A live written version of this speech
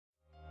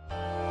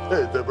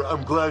Hey, Deborah,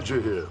 I'm glad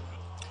you're here.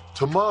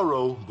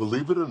 Tomorrow,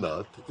 believe it or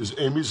not, is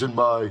Amy's and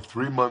my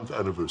 3-month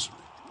anniversary.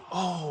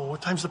 Oh,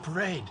 what time's the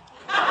parade?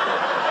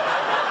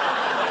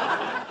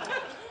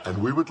 And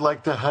we would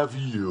like to have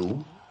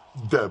you,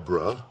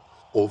 Deborah,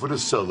 over to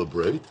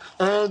celebrate,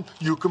 and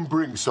you can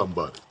bring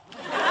somebody.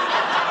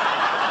 Oh,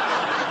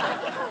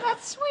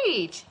 that's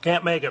sweet.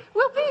 Can't make it.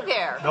 We'll be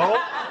there. No?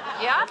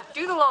 Yeah?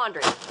 Do the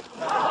laundry.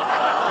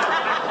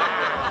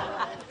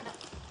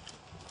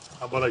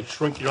 How about I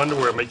shrink your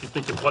underwear and make you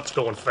think your butt's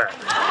going fat?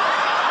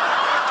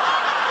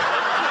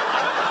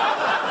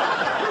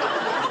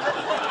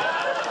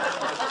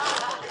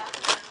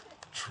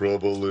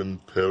 Trouble in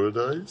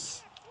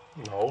paradise?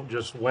 No,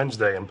 just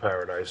Wednesday in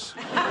paradise.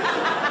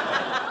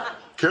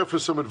 Care for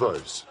some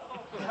advice?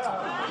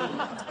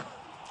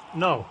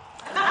 No.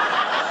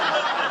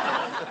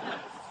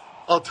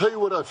 I'll tell you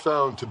what I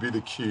found to be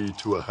the key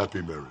to a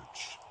happy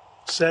marriage.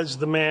 Says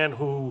the man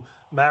who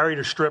married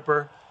a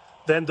stripper,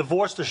 then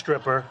divorced a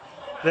stripper,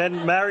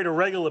 then married a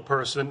regular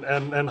person,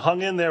 and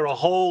hung in there a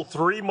whole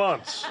 3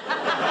 months.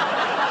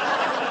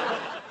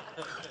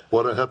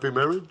 Want a happy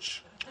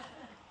marriage?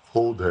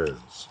 Hold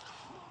hands.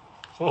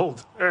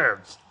 Hold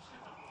hands.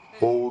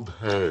 Hold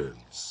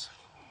hands.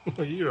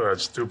 You're a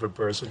stupid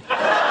person.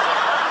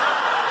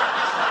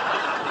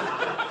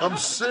 I'm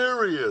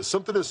serious.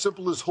 Something as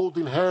simple as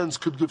holding hands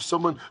could give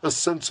someone a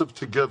sense of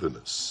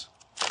togetherness.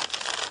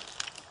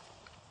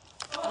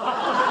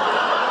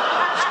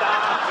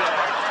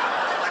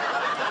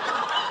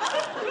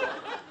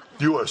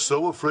 You are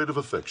so afraid of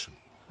affection.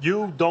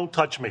 You don't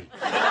touch me.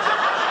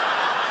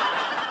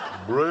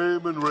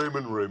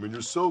 Raymond,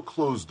 you're so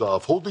closed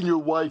off. Holding your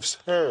wife's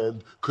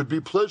hand could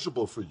be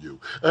pleasurable for you.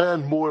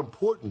 And more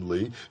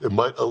importantly, it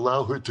might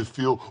allow her to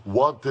feel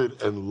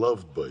wanted and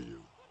loved by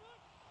you.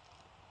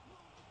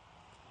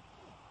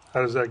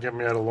 How does that get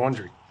me out of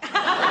laundry?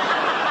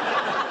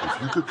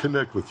 If you could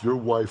connect with your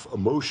wife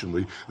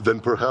emotionally, then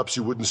perhaps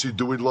you wouldn't see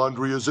doing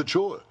laundry as a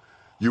chore.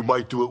 You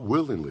might do it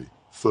willingly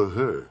for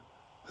her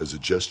as a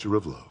gesture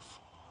of love.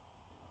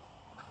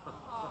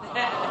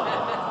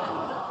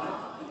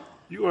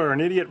 You are an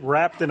idiot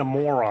wrapped in a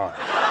moron.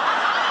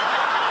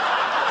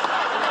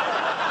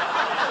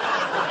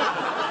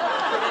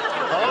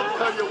 I'll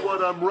tell you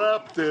what I'm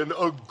wrapped in,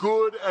 a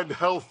good and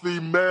healthy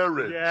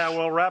marriage. Yeah,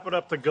 well, wrap it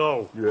up to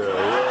go. Yeah,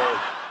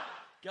 right.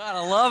 God,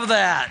 I love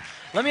that.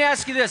 Let me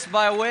ask you this,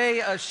 by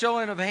way of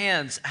showing of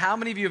hands, how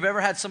many of you have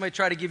ever had somebody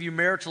try to give you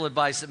marital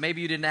advice that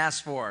maybe you didn't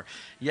ask for?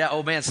 Yeah,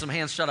 oh man, some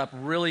hands shut up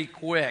really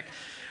quick.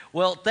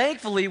 Well,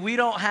 thankfully, we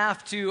don't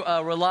have to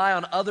rely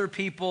on other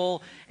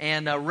people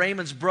and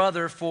Raymond's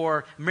brother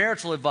for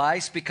marital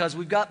advice because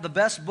we've got the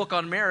best book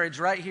on marriage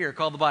right here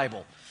called the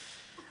Bible.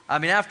 I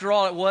mean, after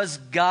all, it was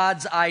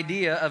God's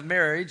idea of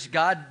marriage.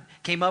 God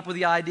came up with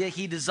the idea,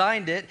 He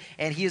designed it,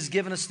 and He has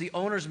given us the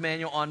owner's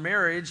manual on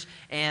marriage,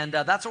 and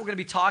that's what we're going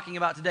to be talking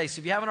about today. So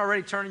if you haven't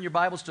already, turn in your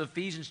Bibles to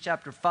Ephesians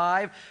chapter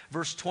 5,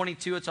 verse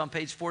 22. It's on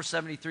page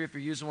 473 if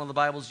you're using one of the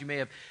Bibles you may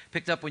have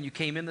picked up when you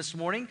came in this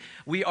morning.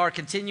 We are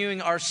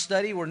continuing our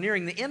study. We're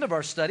nearing the end of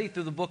our study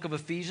through the book of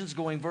Ephesians,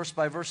 going verse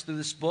by verse through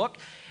this book,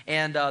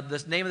 and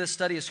the name of this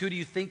study is Who Do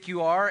You Think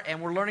You Are?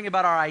 And we're learning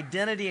about our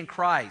identity in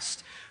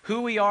Christ,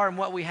 who we are and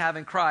what we have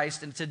in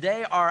Christ. And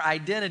today our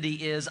identity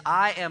is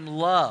I am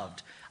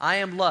loved. I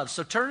am loved.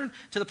 So turn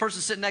to the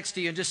person sitting next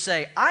to you and just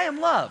say, I am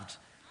loved.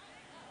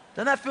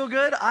 Doesn't that feel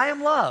good? I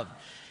am loved.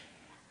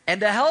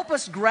 And to help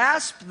us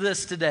grasp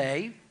this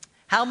today,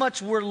 how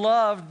much we're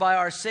loved by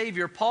our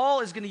Savior,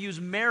 Paul is going to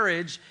use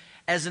marriage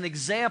as an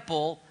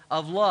example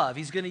of love.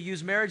 He's going to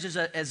use marriage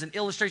as an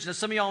illustration. Now,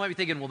 some of y'all might be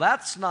thinking, well,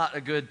 that's not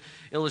a good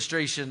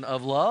illustration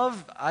of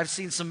love. I've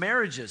seen some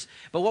marriages.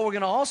 But what we're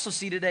going to also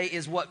see today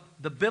is what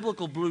the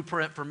biblical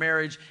blueprint for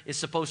marriage is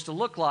supposed to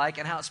look like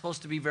and how it's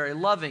supposed to be very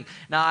loving.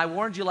 Now, I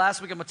warned you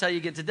last week. I'm going to tell you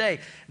again today.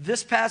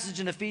 This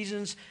passage in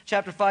Ephesians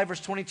chapter 5, verse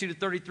 22 to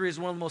 33 is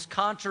one of the most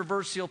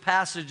controversial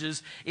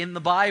passages in the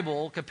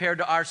Bible compared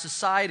to our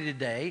society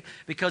today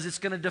because it's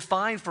going to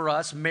define for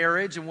us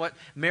marriage and what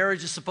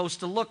marriage is supposed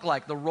to look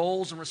like, the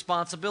roles and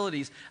responsibilities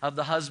of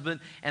the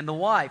husband and the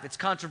wife. It's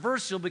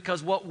controversial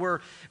because what we're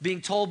being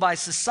told by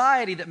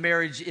society that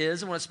marriage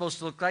is and what it's supposed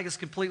to look like is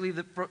completely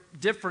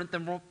different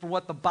than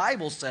what the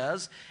Bible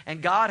says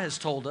and God has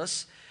told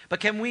us. But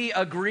can we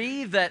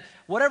agree that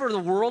whatever the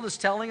world is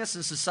telling us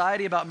in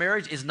society about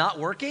marriage is not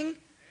working?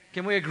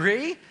 Can we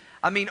agree?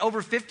 I mean,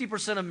 over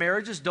 50% of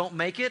marriages don't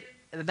make it,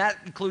 and that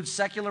includes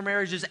secular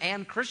marriages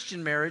and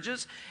Christian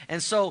marriages.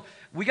 And so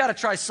we got to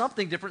try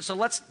something different. So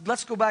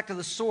let's go back to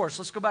the source.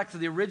 Let's go back to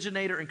the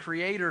originator and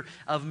creator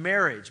of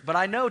marriage. But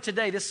I know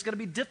today this is going to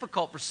be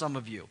difficult for some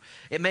of you.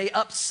 It may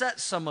upset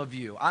some of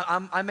you.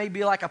 I may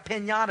be like a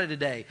piñata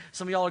today.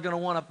 Some of y'all are going to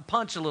want to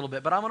punch a little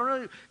bit. But I'm going to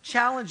really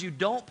challenge you,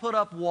 don't put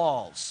up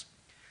walls.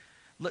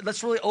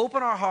 Let's really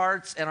open our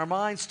hearts and our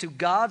minds to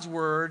God's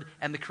Word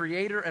and the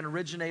creator and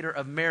originator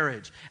of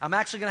marriage. I'm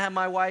actually going to have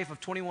my wife of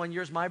 21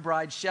 years, my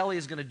bride, Shelly,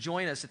 is going to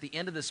join us at the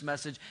end of this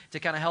message to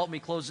kind of help me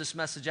close this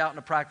message out in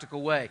a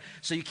practical way.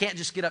 So you can't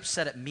just get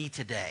upset at me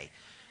today.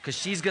 because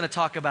she's going to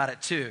talk about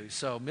it too.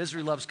 So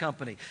misery loves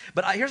company.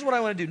 But here's what I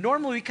want to do.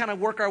 Normally we kind of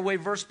work our way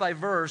verse by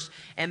verse,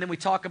 and then we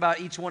talk about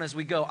each one as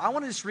we go. I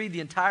want to just read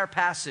the entire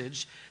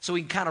passage so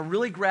we can kind of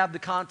really grab the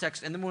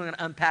context, and then we're going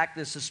to unpack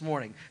this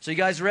morning. So you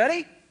guys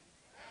ready?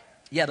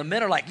 Yeah, the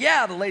men are like,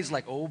 yeah. The ladies are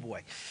like, oh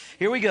boy.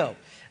 Here we go.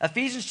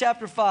 Ephesians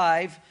chapter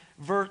 5,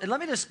 and let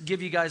me just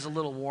give you guys a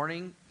little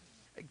warning.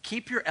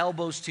 Keep your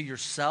elbows to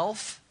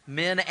yourself,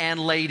 men and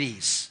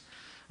ladies,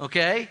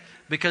 okay?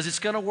 Because it's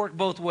going to work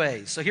both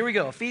ways. So here we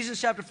go. Ephesians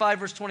chapter 5,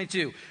 verse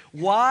 22.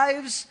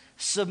 Wives,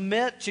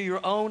 submit to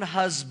your own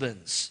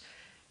husbands.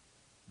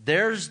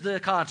 There's the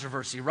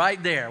controversy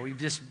right there.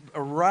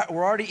 We're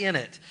already in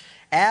it.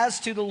 As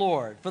to the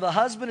Lord. For the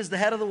husband is the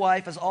head of the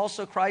wife, as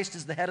also Christ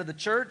is the head of the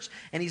church,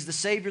 and he's the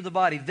Savior of the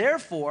body.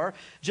 Therefore,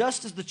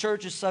 just as the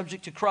church is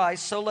subject to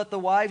Christ, so let the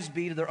wives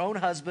be to their own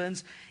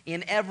husbands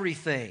in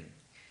everything.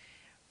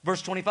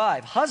 Verse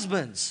 25.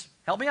 Husbands.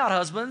 Help me out,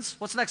 husbands.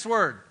 What's the next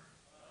word?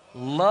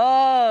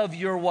 Love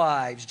your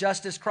wives,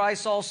 just as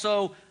Christ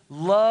also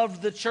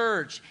loved the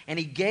church, and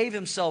he gave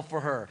himself for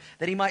her,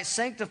 that he might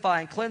sanctify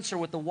and cleanse her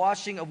with the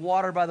washing of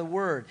water by the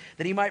word,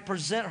 that he might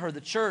present her,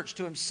 the church,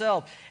 to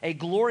himself, a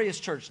glorious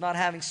church, not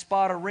having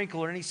spot or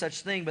wrinkle or any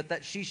such thing, but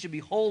that she should be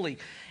holy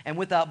and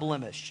without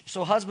blemish.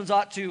 So husbands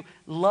ought to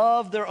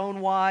love their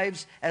own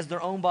wives as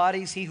their own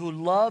bodies. He who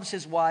loves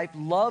his wife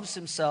loves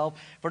himself,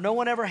 for no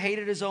one ever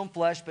hated his own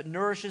flesh, but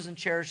nourishes and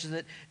cherishes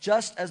it,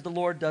 just as the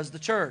Lord does the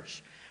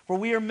church. For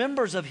we are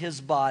members of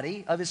his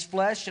body, of his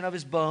flesh, and of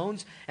his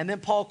bones. And then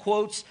Paul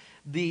quotes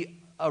the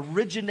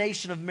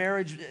origination of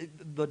marriage,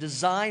 the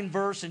design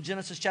verse in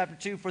Genesis chapter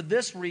 2. For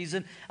this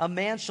reason, a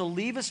man shall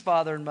leave his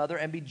father and mother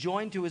and be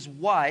joined to his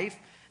wife.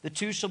 The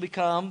two shall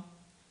become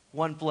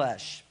one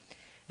flesh.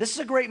 This is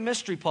a great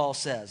mystery, Paul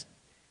says,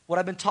 what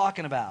I've been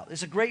talking about.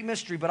 It's a great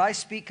mystery, but I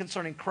speak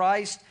concerning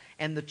Christ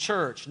and the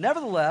church.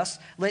 Nevertheless,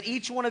 let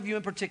each one of you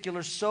in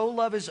particular so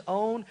love his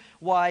own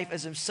wife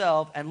as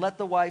himself, and let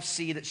the wife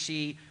see that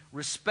she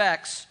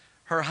respects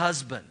her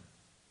husband.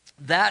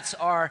 That's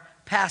our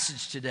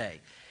passage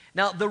today.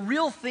 Now, the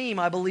real theme,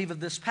 I believe, of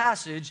this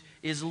passage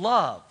is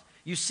love.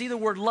 You see the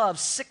word love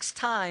 6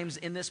 times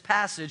in this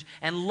passage,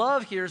 and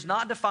love here is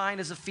not defined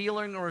as a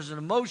feeling or as an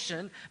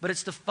emotion, but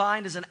it's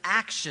defined as an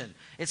action.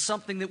 It's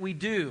something that we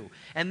do.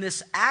 And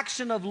this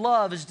action of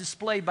love is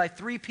displayed by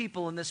 3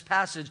 people in this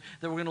passage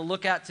that we're going to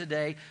look at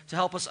today to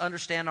help us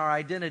understand our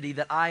identity,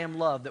 that I am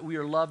loved, that we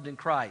are loved in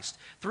Christ.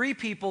 3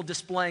 people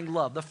displaying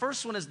love. The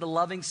first one is the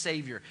loving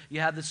Savior. You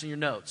have this in your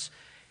notes.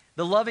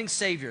 The loving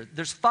Savior.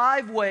 There's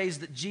 5 ways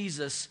that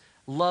Jesus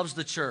loves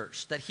the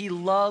church, that he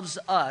loves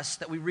us,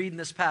 that we read in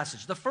this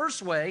passage. The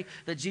first way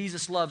that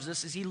Jesus loves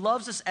us is he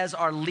loves us as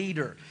our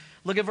leader.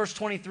 Look at verse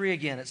 23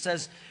 again. It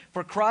says,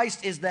 for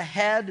Christ is the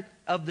head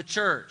of the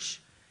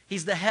church.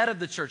 He's the head of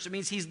the church. It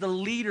means he's the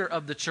leader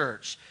of the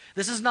church.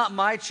 This is not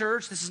my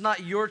church. This is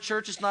not your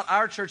church. It's not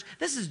our church.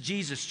 This is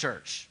Jesus'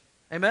 church.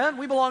 Amen?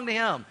 We belong to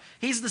him.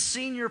 He's the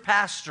senior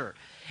pastor.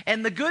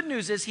 And the good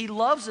news is he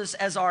loves us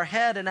as our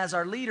head and as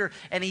our leader,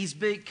 and he's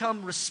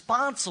become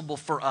responsible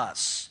for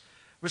us.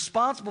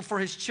 Responsible for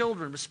his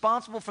children,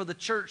 responsible for the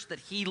church that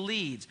he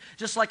leads.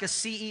 Just like a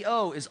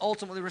CEO is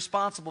ultimately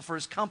responsible for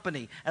his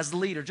company as the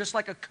leader. Just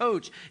like a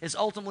coach is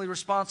ultimately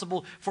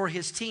responsible for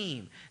his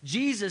team.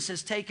 Jesus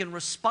has taken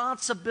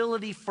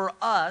responsibility for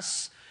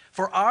us,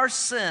 for our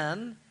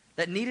sin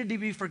that needed to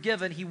be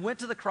forgiven. He went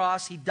to the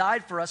cross, he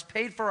died for us,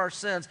 paid for our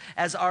sins.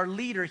 As our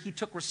leader, he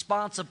took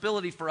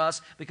responsibility for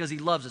us because he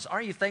loves us.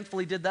 Aren't you thankful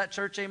he did that,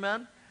 church?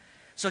 Amen?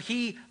 So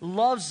he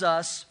loves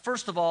us,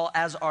 first of all,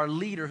 as our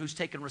leader who's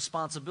taken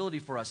responsibility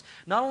for us.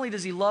 Not only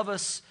does he love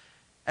us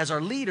as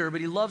our leader, but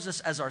he loves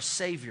us as our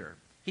Savior.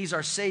 He's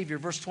our Savior.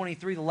 Verse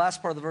 23, the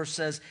last part of the verse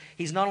says,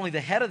 he's not only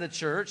the head of the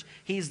church,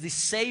 he's the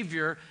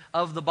Savior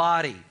of the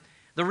body.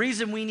 The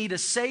reason we need a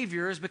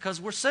Savior is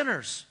because we're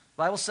sinners.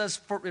 The Bible says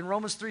in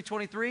Romans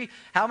 3:23,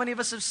 how many of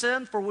us have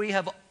sinned? For we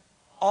have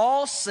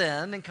all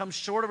sinned and come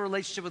short of a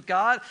relationship with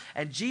God,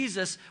 and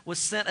Jesus was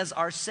sent as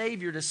our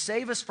Savior to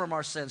save us from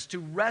our sins, to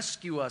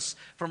rescue us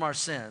from our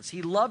sins.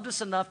 He loved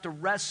us enough to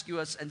rescue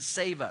us and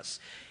save us.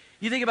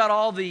 You think about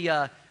all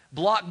the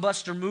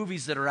blockbuster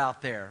movies that are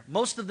out there.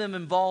 Most of them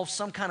involve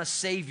some kind of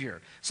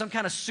savior, some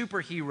kind of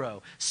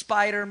superhero.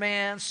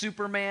 Spider-Man,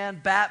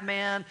 Superman,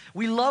 Batman.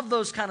 We love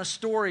those kind of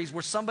stories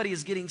where somebody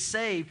is getting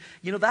saved.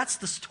 You know, that's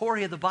the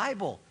story of the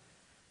Bible.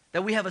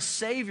 That we have a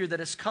Savior that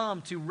has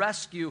come to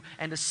rescue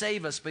and to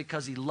save us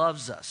because he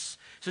loves us.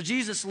 So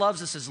Jesus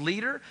loves us as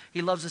leader,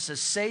 he loves us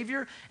as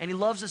Savior, and he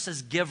loves us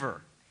as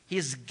giver. He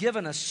has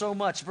given us so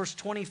much. Verse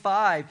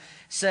 25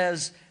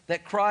 says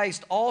that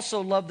Christ also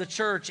loved the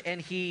church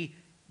and he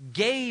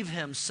gave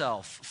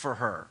himself for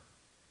her.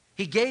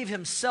 He gave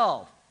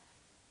himself.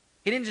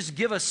 He didn't just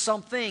give us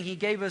something, he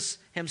gave us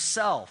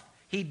himself.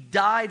 He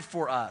died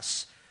for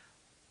us.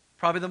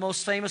 Probably the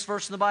most famous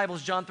verse in the Bible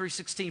is John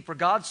 3:16. For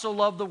God so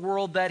loved the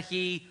world that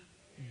he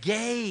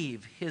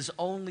gave his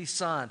only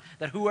Son,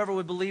 that whoever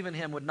would believe in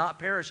him would not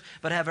perish,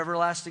 but have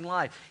everlasting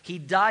life. He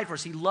died for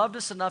us. He loved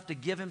us enough to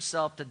give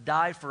himself to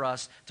die for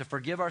us, to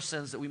forgive our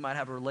sins, that we might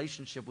have a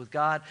relationship with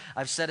God.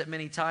 I've said it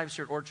many times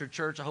here at Orchard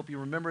Church. I hope you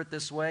remember it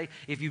this way.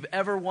 If you've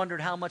ever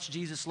wondered how much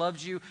Jesus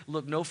loves you,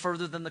 look no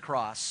further than the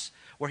cross,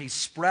 where he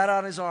spread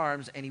out his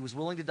arms and he was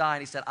willing to die,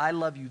 and he said, I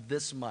love you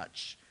this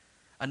much,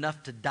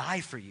 enough to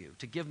die for you,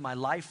 to give my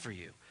life for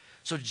you.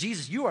 So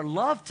Jesus, you are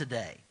loved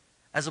today.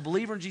 As a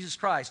believer in Jesus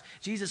Christ,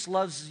 Jesus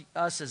loves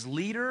us as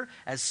leader,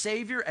 as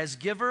Savior, as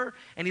giver,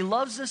 and he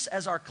loves us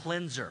as our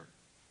cleanser.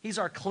 He's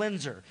our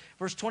cleanser.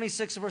 Verse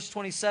 26 and verse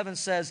 27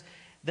 says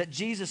that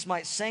Jesus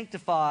might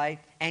sanctify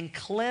and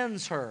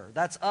cleanse her.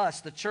 That's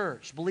us, the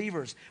church,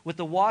 believers, with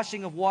the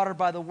washing of water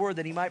by the word,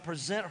 that he might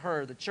present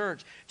her, the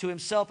church, to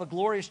himself a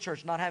glorious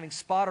church, not having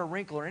spot or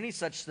wrinkle or any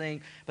such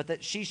thing, but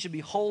that she should be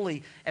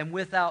holy and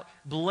without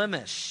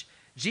blemish.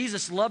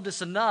 Jesus loved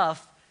us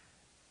enough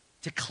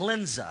to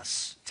cleanse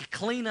us, to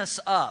clean us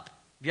up.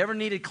 Have you ever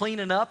needed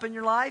cleaning up in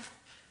your life?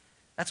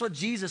 That's what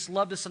Jesus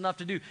loved us enough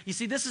to do. You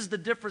see, this is the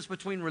difference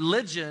between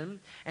religion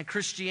and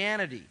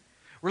Christianity.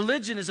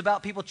 Religion is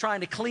about people trying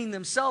to clean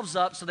themselves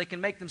up so they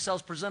can make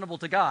themselves presentable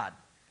to God.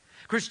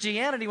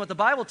 Christianity, what the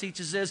Bible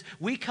teaches is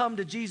we come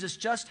to Jesus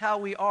just how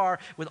we are,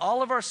 with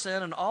all of our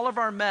sin and all of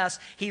our mess.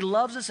 He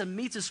loves us and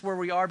meets us where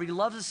we are, but he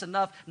loves us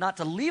enough not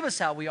to leave us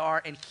how we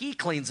are, and he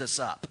cleans us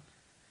up.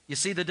 You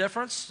see the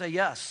difference? Say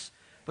yes.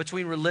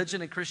 Between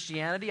religion and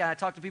Christianity. I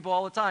talk to people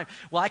all the time.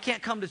 Well, I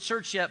can't come to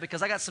church yet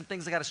because I got some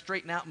things I got to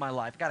straighten out in my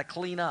life. I got to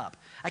clean up.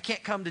 I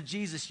can't come to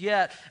Jesus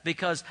yet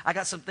because I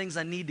got some things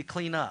I need to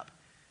clean up.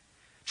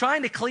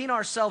 Trying to clean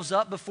ourselves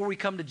up before we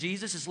come to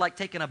Jesus is like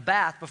taking a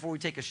bath before we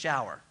take a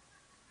shower.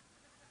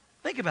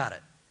 Think about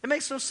it. It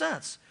makes no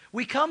sense.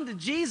 We come to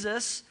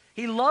Jesus.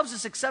 He loves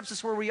us, accepts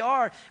us where we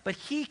are, but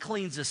he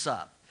cleans us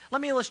up. Let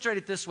me illustrate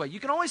it this way.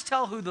 You can always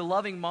tell who the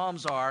loving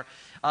moms are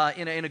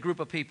in a group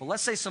of people.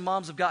 Let's say some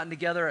moms have gotten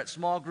together at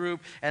small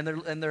group and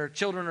their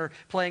children are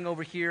playing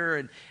over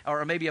here,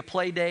 or maybe a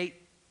play date.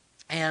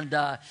 And,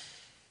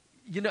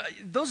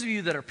 those of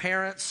you that are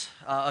parents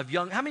of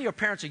young, how many of your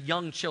parents are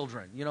young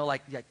children? You know,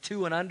 like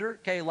 2 and under?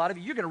 Okay, a lot of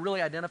you, you're going to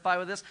really identify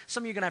with this.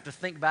 Some of you are going to have to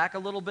think back a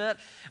little bit.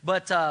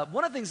 But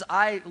one of the things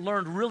I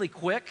learned really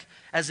quick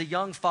as a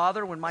young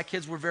father when my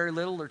kids were very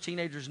little, they're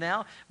teenagers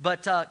now,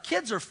 but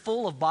kids are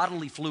full of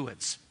bodily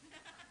fluids.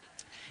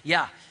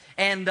 Yeah,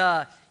 and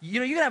you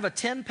can have a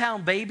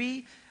 10-pound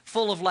baby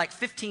full of like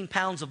 15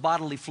 pounds of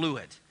bodily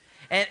fluid.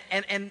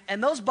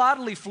 And those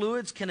bodily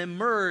fluids can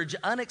emerge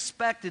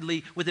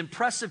unexpectedly with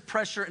impressive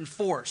pressure and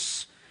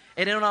force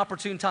at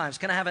inopportune times.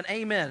 Can I have an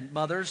amen,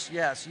 mothers?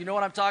 Yes, you know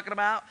what I'm talking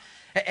about?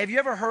 Have you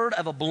ever heard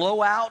of a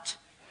blowout?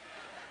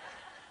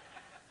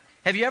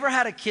 Have you ever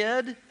had a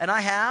kid, and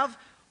I have,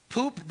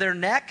 poop their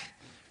neck?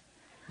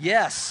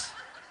 Yes,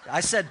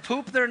 I said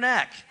poop their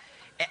neck.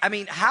 I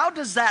mean, how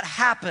does that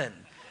happen?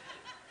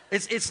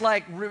 It's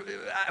like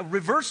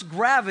reverse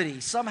gravity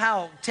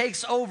somehow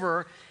takes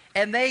over,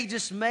 and they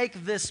just make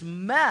this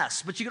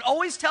mess. But you can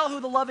always tell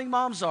who the loving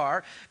moms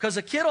are, because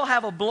a kid will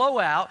have a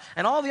blowout,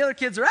 and all the other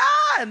kids are,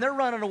 and they're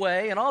running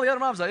away, and all the other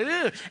moms are like,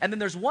 ugh. And then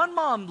there's one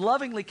mom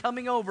lovingly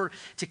coming over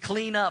to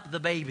clean up the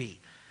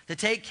baby, to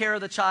take care of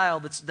the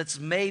child that's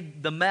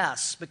made the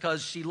mess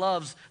because she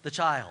loves the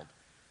child.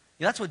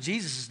 That's what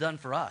Jesus has done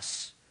for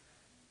us.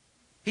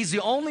 He's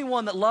the only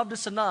one that loved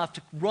us enough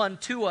to run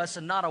to us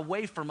and not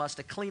away from us,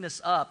 to clean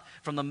us up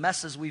from the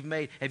messes we've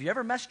made. Have you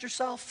ever messed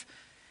yourself?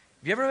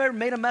 Have you ever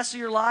made a mess of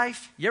your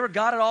life? You ever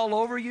got it all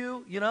over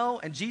you,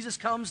 And Jesus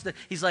comes,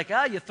 he's like,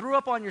 you threw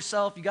up on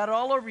yourself. You got it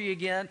all over you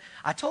again.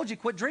 I told you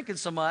quit drinking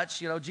so much.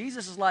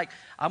 Jesus is like,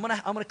 I'm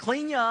gonna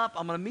clean you up.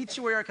 I'm going to meet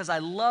you where you are because I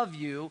love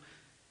you.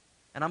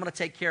 And I'm going to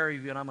take care of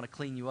you, and I'm going to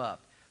clean you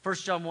up. 1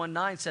 John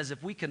 1:9 says,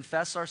 if we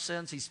confess our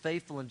sins, he's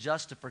faithful and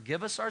just to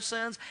forgive us our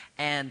sins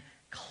and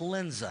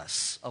cleanse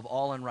us of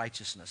all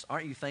unrighteousness.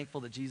 Aren't you thankful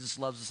that Jesus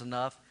loves us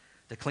enough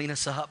to clean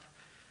us up?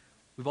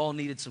 We've all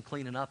needed some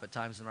cleaning up at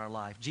times in our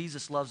life.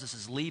 Jesus loves us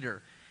as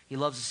leader. He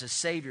loves us as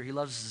Savior. He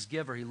loves us as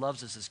giver. He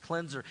loves us as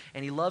cleanser.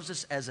 And he loves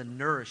us as a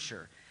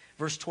nourisher.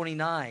 Verse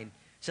 29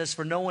 says,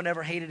 for no one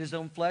ever hated his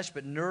own flesh,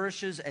 but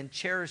nourishes and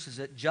cherishes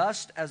it,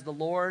 just as the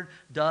Lord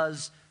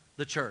does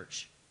the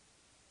church.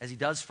 As he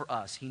does for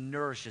us, he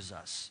nourishes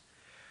us.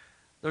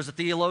 There's a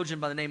theologian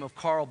by the name of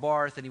Karl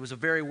Barth, and he was a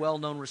very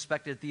well-known,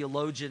 respected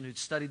theologian who'd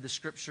studied the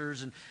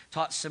scriptures and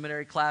taught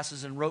seminary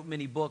classes and wrote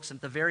many books. And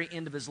at the very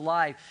end of his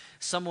life,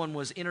 someone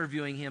was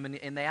interviewing him,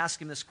 and they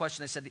asked him this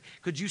question. They said,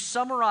 could you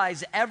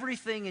summarize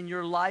everything in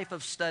your life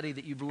of study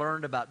that you've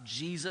learned about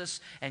Jesus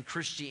and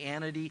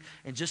Christianity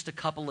in just a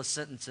couple of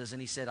sentences? And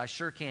he said, I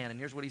sure can. And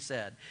here's what he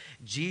said.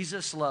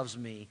 Jesus loves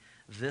me,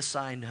 this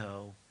I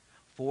know,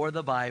 for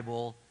the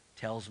Bible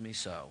tells me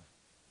so.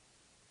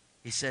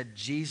 He said,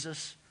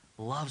 Jesus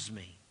loves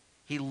me.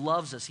 He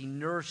loves us. He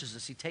nourishes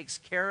us. He takes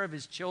care of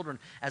his children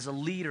as a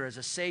leader, as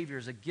a savior,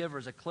 as a giver,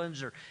 as a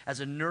cleanser,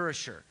 as a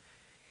nourisher.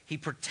 He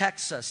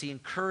protects us. He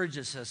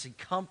encourages us. He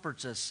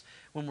comforts us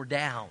when we're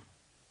down.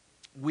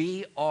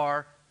 We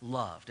are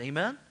loved.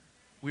 Amen?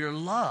 We are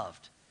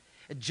loved.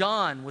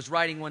 John was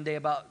writing one day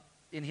about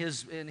in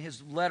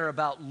his letter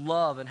about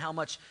love and how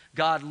much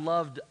God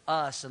loved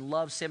us and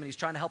loves him, and he's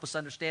trying to help us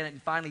understand it,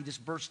 and finally he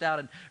just burst out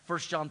in 1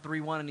 John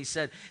 3:1, and he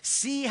said,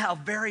 "See how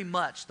very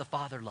much the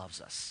Father loves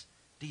us."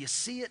 Do you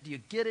see it? Do you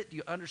get it? Do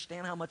you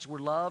understand how much we're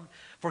loved?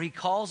 For he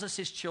calls us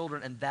his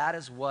children, and that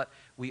is what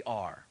we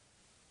are.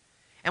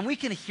 And we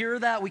can hear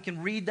that, we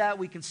can read that,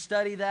 we can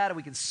study that, and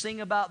we can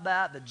sing about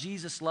that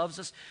Jesus loves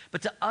us.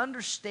 But to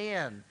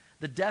understand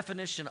the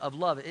definition of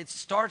love, it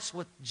starts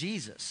with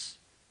Jesus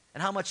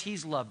and how much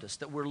he's loved us,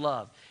 that we're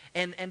loved.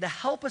 And to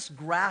help us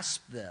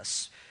grasp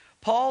this,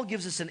 Paul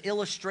gives us an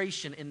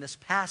illustration in this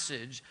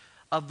passage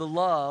of the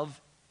love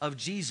of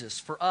Jesus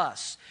for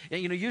us.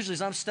 You know, usually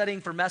as I'm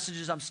studying for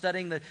messages, I'm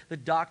studying the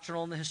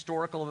doctrinal and the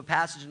historical of a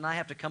passage, and I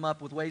have to come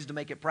up with ways to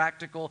make it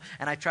practical,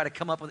 and I try to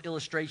come up with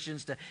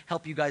illustrations to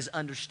help you guys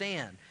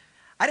understand.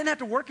 I didn't have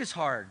to work as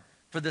hard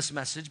for this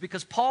message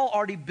because Paul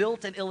already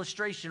built an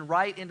illustration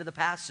right into the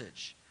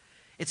passage.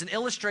 It's an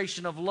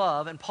illustration of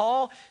love, and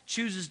Paul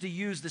chooses to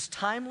use this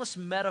timeless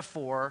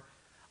metaphor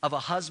of a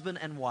husband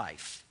and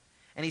wife.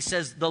 And he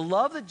says, the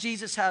love that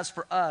Jesus has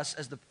for us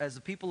as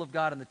the people of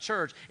God in the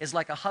church is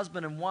like a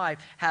husband and wife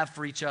have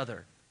for each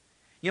other.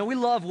 You know, we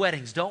love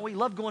weddings, don't we?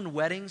 Love going to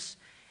weddings.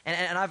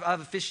 And I've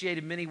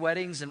officiated many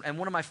weddings, and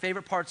one of my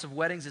favorite parts of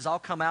weddings is I'll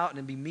come out and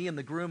it'll be me and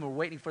the groom, and we're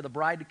waiting for the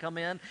bride to come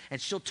in, and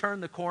she'll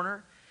turn the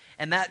corner,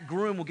 and that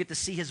groom will get to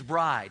see his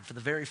bride for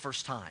the very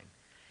first time.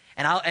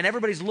 And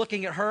everybody's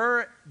looking at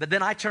her, but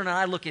then I turn and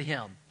I look at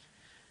him.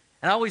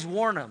 And I always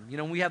warn them, you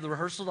know, when we have the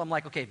rehearsals, I'm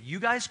like, okay, if you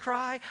guys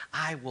cry,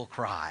 I will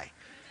cry.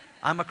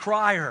 I'm a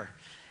crier.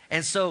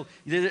 And so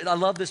I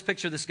love this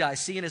picture of this guy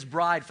seeing his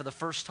bride for the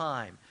first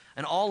time,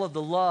 and all of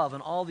the love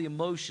and all the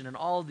emotion and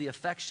all of the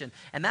affection.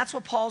 And that's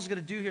what Paul's going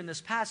to do here in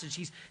this passage.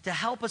 He's to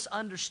help us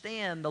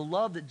understand the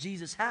love that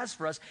Jesus has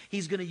for us.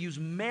 He's going to use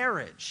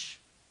marriage,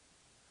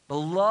 the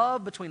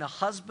love between a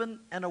husband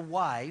and a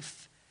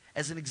wife,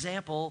 as an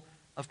example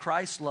of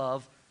Christ's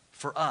love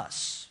for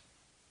us.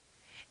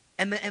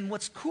 And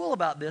what's cool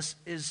about this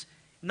is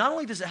not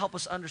only does it help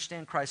us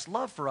understand Christ's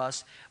love for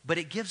us, but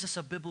it gives us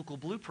a biblical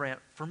blueprint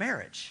for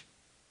marriage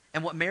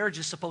and what marriage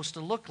is supposed to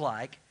look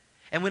like.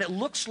 And when it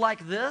looks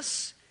like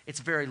this, it's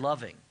very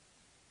loving.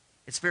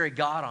 It's very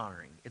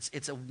God-honoring.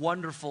 It's a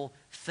wonderful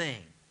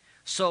thing.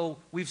 So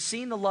we've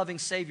seen the loving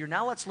Savior.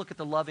 Now let's look at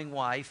the loving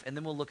wife, and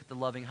then we'll look at the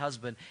loving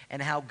husband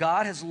and how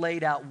God has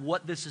laid out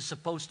what this is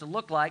supposed to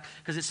look like,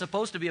 because it's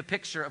supposed to be a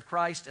picture of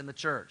Christ and the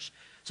church.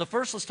 So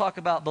first, let's talk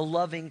about the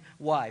loving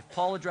wife.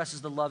 Paul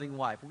addresses the loving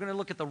wife. We're going to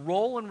look at the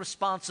role and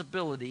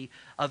responsibility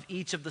of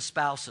each of the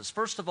spouses.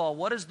 First of all,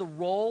 what is the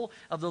role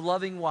of the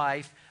loving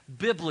wife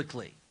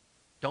biblically?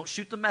 Don't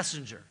shoot the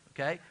messenger,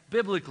 okay?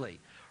 Biblically.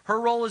 Her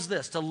role is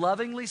this: to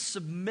lovingly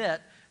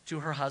submit to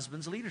her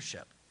husband's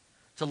leadership.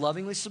 To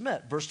lovingly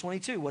submit. Verse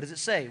 22, what does it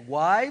say?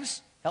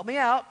 Wives, help me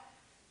out.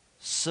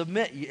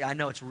 Submit. I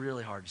know it's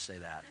really hard to say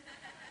that.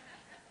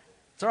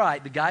 It's all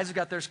right. The guys have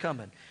got theirs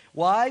coming.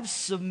 Wives,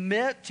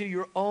 submit to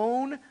your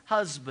own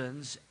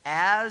husbands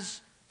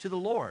as to the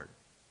Lord.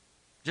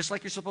 Just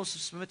like you're supposed to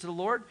submit to the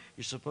Lord,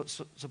 you're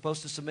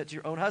supposed to submit to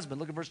your own husband.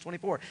 Look at verse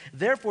 24.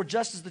 Therefore,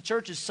 just as the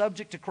church is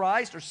subject to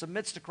Christ or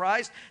submits to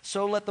Christ,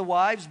 so let the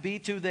wives be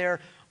to their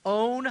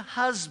own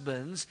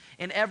husbands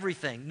in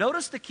everything.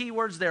 Notice the key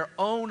words there,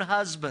 own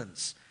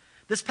husbands.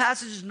 This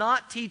passage is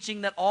not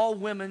teaching that all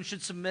women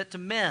should submit to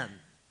men.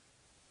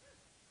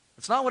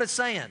 That's not what it's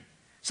saying.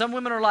 Some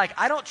women are like,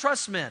 I don't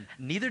trust men.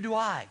 Neither do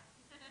I.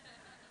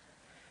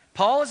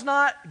 God is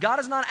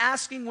not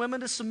asking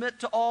women to submit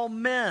to all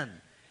men.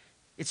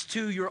 It's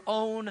to your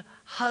own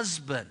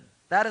husband.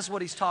 That is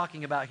what he's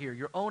talking about here,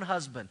 your own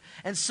husband.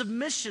 And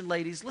submission,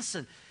 ladies,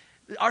 listen,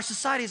 our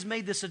society has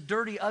made this a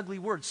dirty, ugly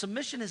word.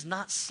 Submission is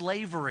not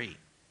slavery.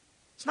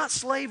 It's not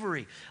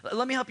slavery.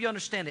 Let me help you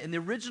understand it. In the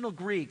original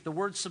Greek, the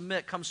word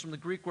submit comes from the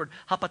Greek word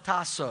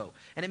hapatasso,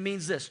 and it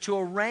means this: to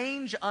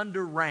arrange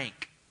under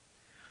rank.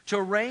 To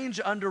arrange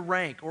under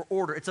rank or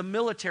order. It's a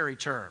military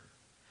term.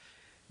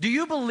 Do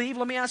you believe,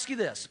 let me ask you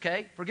this,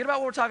 okay? Forget about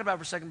what we're talking about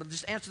for a second, but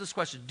just answer this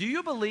question. Do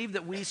you believe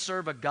that we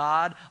serve a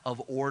God of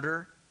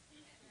order?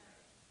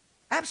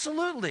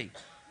 Absolutely.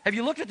 Have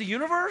you looked at the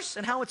universe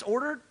and how it's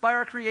ordered by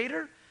our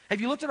Creator?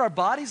 Have you looked at our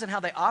bodies and how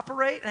they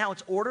operate and how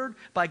it's ordered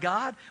by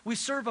God? We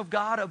serve a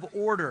God of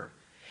order.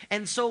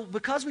 And so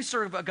because we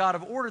serve a God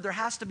of order, there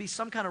has to be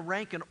some kind of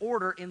rank and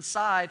order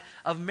inside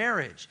of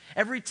marriage.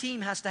 Every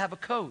team has to have a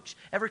coach.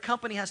 Every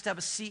company has to have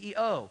a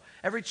CEO.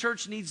 Every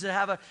church needs to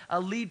have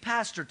a lead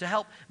pastor to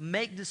help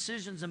make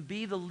decisions and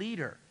be the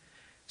leader.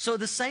 So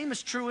the same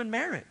is true in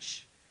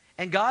marriage.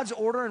 And God's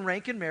order and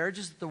rank in marriage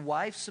is that the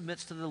wife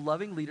submits to the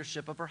loving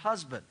leadership of her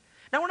husband.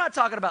 Now, we're not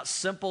talking about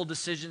simple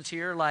decisions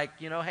here like,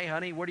 you know, hey,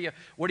 honey, what do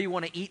you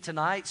want to eat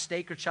tonight,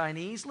 steak or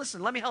Chinese?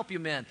 Listen, let me help you,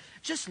 men.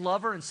 Just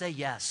love her and say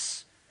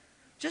yes.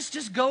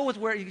 Just go with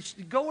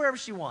go wherever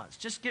she wants.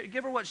 Just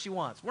give her what she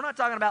wants. We're not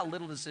talking about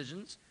little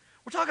decisions.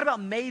 We're talking about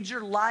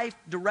major life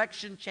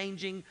direction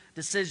changing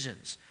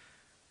decisions.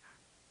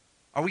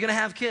 Are we going to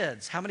have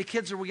kids? How many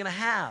kids are we going to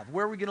have?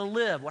 Where are we going to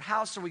live? What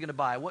house are we going to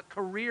buy? What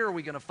career are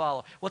we going to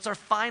follow? What's our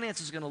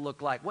finances going to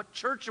look like? What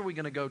church are we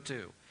going to go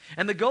to?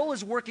 And the goal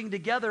is working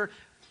together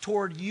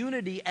toward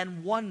unity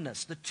and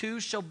oneness. The two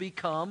shall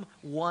become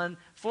one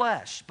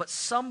flesh. But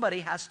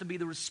somebody has to be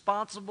the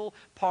responsible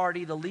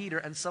party, the leader,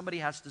 and somebody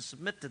has to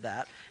submit to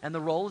that. And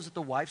the role is that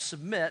the wife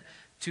submit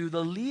to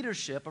the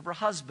leadership of her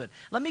husband.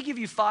 Let me give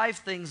you 5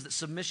 things that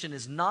submission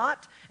is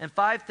not and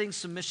 5 things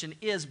submission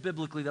is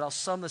biblically that I'll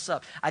sum this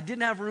up. I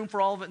didn't have room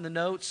for all of it in the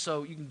notes,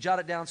 so you can jot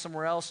it down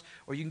somewhere else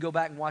or you can go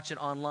back and watch it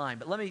online.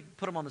 But let me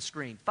put them on the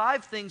screen.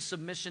 5 things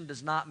submission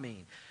does not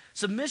mean.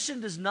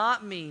 Submission does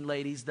not mean,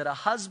 ladies, that a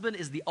husband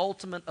is the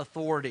ultimate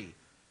authority.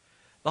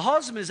 The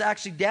husband is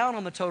actually down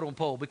on the totem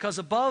pole because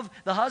above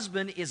the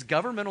husband is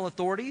governmental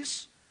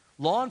authorities,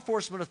 law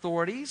enforcement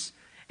authorities,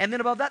 and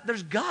then above that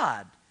there's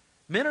God.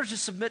 Men are to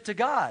submit to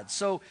God.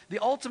 So the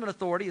ultimate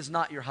authority is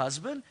not your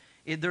husband.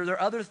 There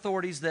are other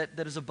authorities that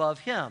is above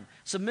him.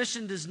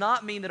 Submission does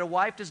not mean that a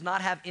wife does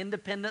not have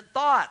independent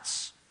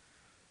thoughts.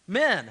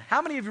 Men,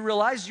 how many of you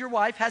realize your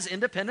wife has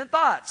independent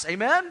thoughts?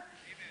 Amen?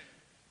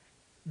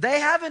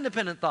 They have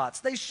independent thoughts.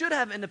 They should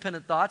have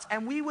independent thoughts,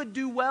 and we would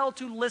do well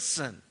to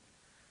listen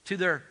to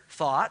their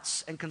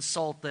thoughts and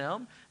consult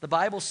them. The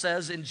Bible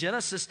says in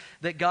Genesis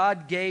that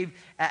God gave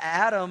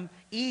Adam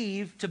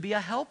Eve to be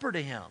a helper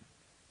to him,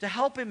 to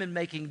help him in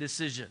making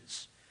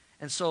decisions.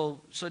 And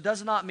so it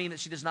does not mean that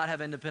she does not have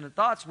independent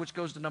thoughts, which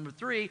goes to number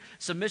 3.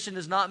 Submission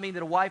does not mean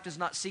that a wife does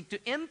not seek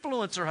to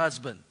influence her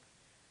husband.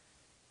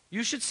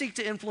 You should seek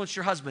to influence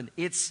your husband.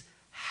 It's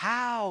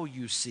how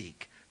you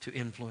seek to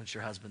influence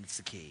your husband that's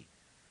the key.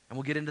 And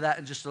we'll get into that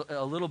in just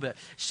a little bit.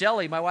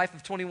 Shelley, my wife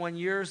of 21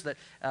 years that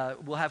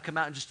we'll have come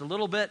out in just a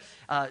little bit,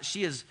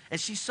 she's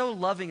so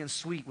loving and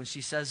sweet when she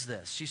says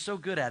this. She's so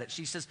good at it.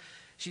 She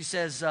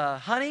says,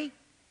 honey,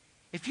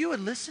 if you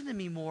would listen to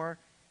me more,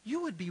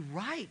 you would be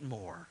right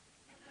more.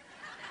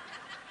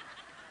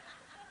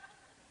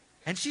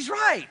 And she's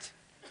right.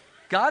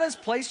 God has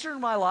placed her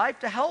in my life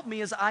to help me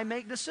as I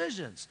make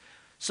decisions.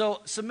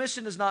 So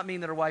submission does not mean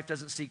that a wife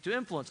doesn't seek to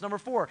influence. Number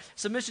 4,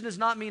 submission does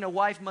not mean a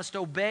wife must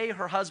obey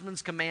her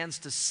husband's commands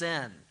to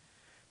sin.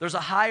 There's a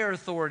higher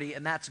authority,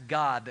 and that's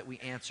God that we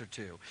answer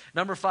to.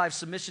 Number 5,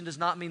 submission does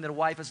not mean that a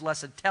wife is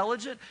less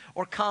intelligent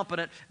or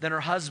competent than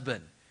her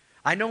husband.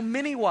 I know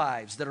many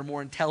wives that are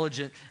more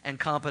intelligent and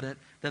competent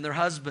than their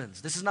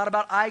husbands. This is not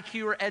about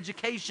IQ or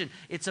education.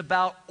 It's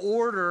about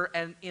order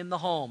and in the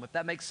home. If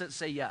that makes sense,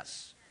 say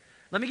yes.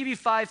 Let me give you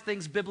 5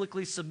 things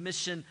biblically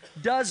submission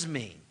does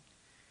mean.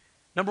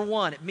 Number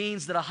 1, it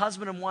means that a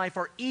husband and wife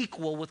are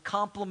equal with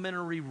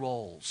complementary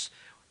roles.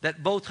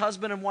 That both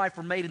husband and wife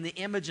are made in the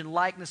image and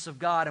likeness of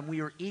God, and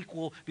we are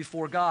equal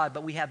before God,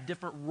 but we have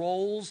different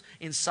roles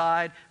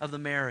inside of the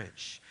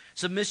marriage.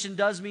 Submission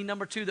does mean,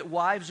 number 2, that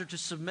wives are to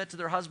submit to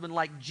their husband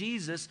like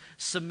Jesus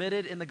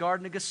submitted in the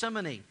Garden of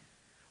Gethsemane.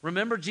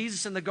 Remember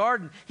Jesus in the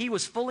garden, he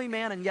was fully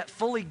man and yet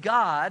fully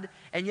God,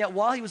 and yet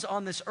while he was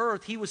on this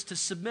earth, he was to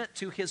submit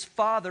to his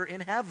Father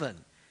in heaven.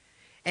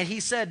 And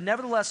he said,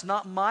 nevertheless,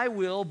 not my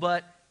will,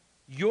 but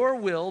your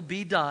will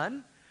be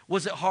done.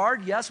 Was it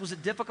hard? Yes. Was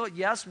it difficult?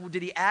 Yes.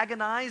 Did he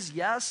agonize?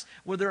 Yes.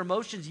 Were there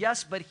emotions?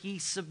 Yes. But he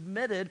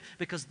submitted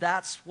because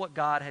that's what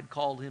God had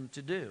called him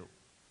to do.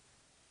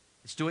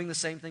 It's doing the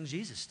same thing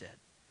Jesus did.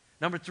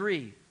 Number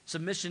 3,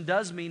 submission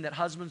does mean that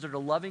husbands are to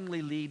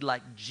lovingly lead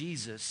like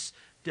Jesus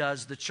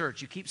does the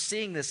church. You keep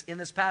seeing this in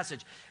this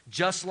passage.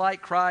 Just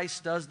like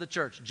Christ does the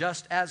church.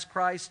 Just as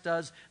Christ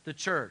does the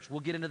church.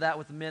 We'll get into that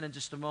with the men in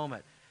just a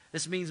moment.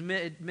 This means,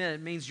 men,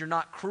 it means you're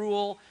not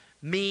cruel,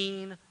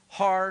 mean,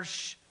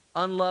 harsh,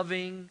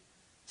 unloving.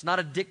 It's not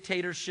a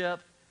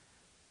dictatorship.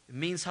 It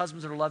means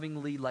husbands are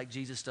lovingly like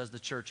Jesus does the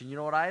church. And you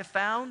know what I have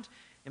found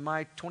in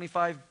my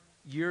 25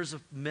 years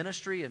of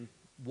ministry and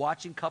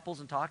watching couples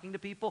and talking to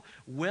people?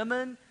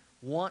 Women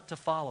want to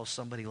follow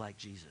somebody like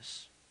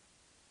Jesus.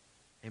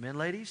 Amen,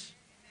 ladies?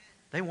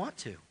 They want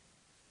to.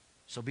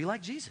 So be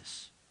like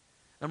Jesus.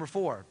 Number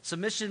 4,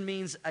 submission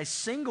means a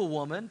single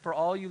woman, for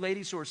all you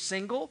ladies who are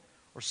single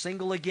or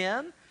single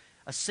again,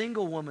 a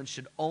single woman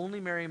should only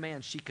marry a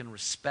man she can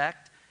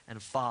respect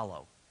and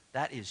follow.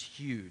 That is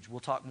huge. We'll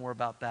talk more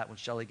about that when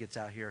Shelley gets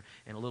out here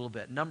in a little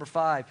bit. Number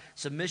 5,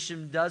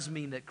 submission does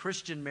mean that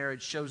Christian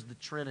marriage shows the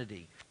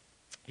Trinity.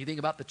 You think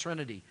about the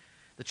Trinity.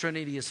 The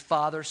Trinity is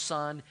Father,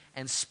 Son,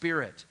 and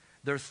Spirit.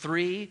 They're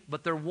 3,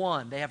 but they're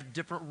 1. They have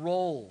different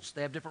roles.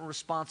 They have different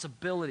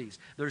responsibilities.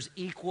 There's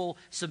equal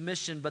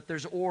submission, but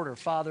there's order,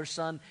 Father,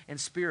 Son, and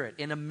Spirit.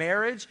 In a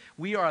marriage,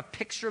 we are a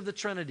picture of the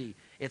Trinity.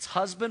 It's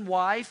husband,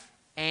 wife,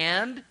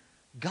 and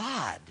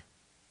God.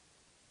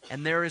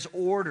 And there is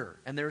order,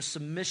 and there is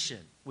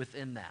submission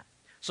within that.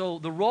 So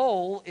the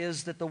role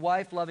is that the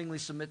wife lovingly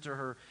submit to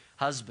her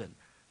husband.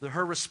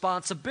 Her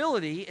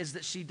responsibility is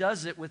that she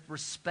does it with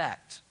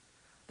respect,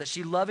 that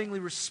she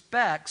lovingly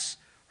respects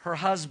her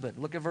husband.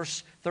 Look at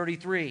verse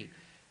 33.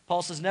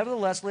 Paul says,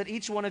 nevertheless, let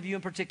each one of you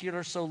in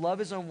particular so love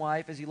his own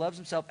wife as he loves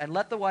himself, and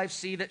let the wife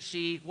see that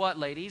she, what,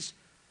 ladies?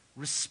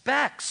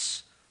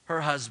 Respects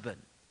her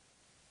husband.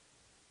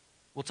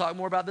 We'll talk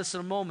more about this in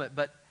a moment,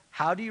 but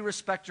How do you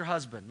respect your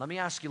husband? Let me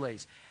ask you,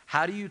 ladies,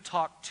 how do you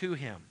talk to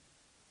him?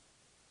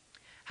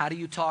 How do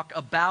you talk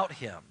about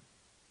him?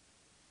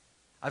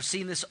 I've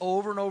seen this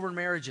over and over in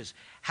marriages.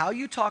 How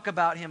you talk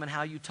about him and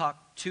how you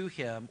talk to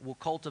him will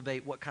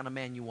cultivate what kind of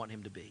man you want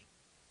him to be.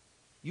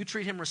 You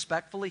treat him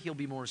respectfully, he'll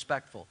be more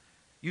respectful.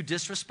 You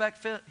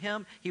disrespect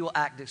him, he will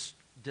act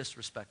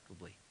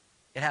disrespectfully.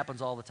 It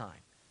happens all the time.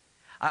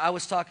 I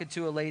was talking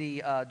to a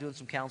lady doing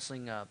some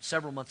counseling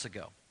several months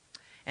ago.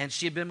 And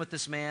she had been with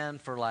this man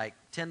for like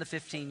 10 to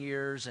 15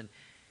 years. And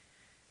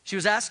she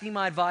was asking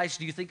my advice,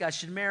 do you think I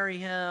should marry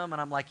him?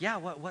 And I'm like, yeah,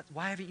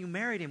 why haven't you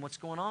married him? What's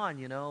going on?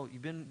 You know,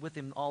 you've been with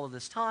him all of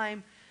this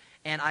time.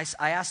 And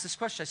I asked this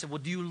question. I said, well,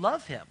 do you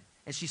love him?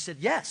 And she said,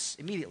 yes,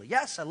 immediately.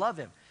 Yes, I love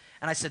him.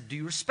 And I said, do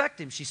you respect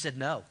him? She said,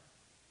 no.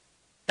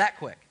 That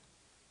quick.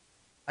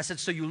 I said,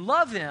 so you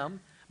love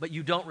him, but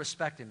you don't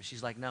respect him.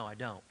 She's like, no, I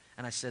don't.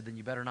 And I said, then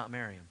you better not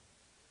marry him.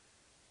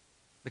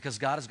 Because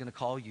God is going to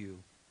call you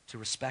to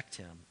respect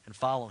him and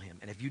follow him.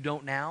 And if you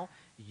don't now,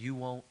 you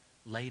won't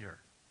later.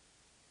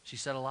 She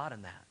said a lot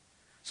in that.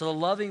 So the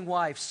loving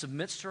wife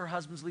submits to her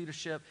husband's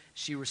leadership.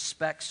 She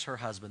respects her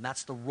husband.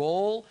 That's the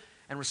role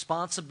and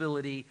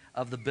responsibility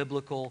of the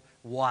biblical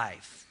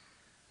wife.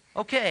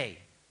 Okay,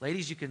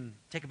 ladies, you can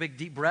take a big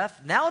deep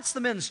breath. Now it's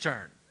the men's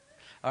turn.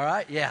 All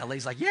right? Yeah,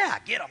 ladies like, yeah,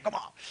 get him, come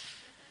on.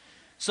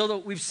 So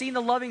we've seen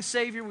the loving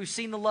Savior, we've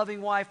seen the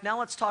loving wife. Now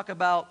let's talk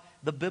about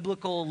the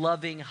biblical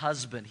loving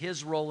husband,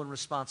 his role and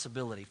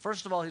responsibility.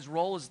 First of all, his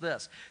role is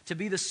this: to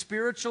be the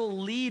spiritual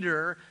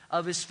leader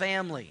of his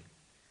family.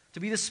 To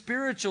be the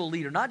spiritual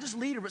leader, not just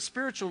leader, but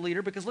spiritual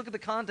leader, because look at the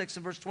context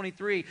in verse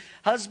 23.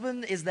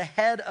 Husband is the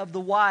head of the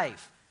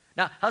wife.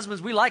 Now,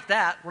 husbands, we like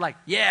that. We're like,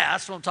 yeah,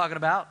 that's what I'm talking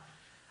about.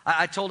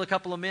 I told a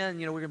couple of men,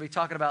 you know, we're going to be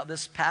talking about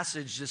this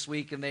passage this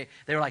week, and they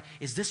were like,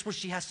 is this where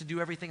she has to do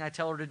everything I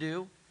tell her to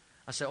do?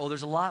 I said, oh,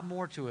 there's a lot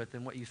more to it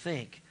than what you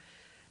think.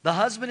 The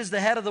husband is the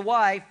head of the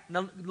wife.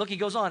 Now, look, he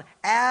goes on,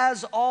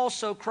 as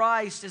also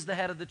Christ is the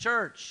head of the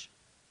church.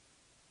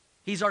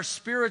 He's our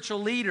spiritual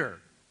leader.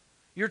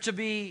 You're to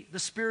be the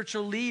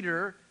spiritual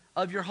leader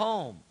of your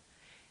home.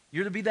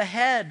 You're to be the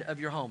head of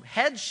your home.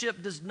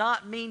 Headship does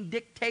not mean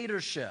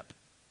dictatorship.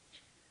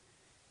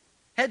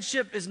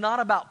 Headship is not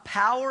about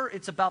power.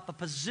 It's about the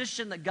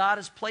position that God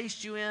has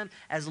placed you in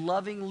as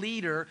loving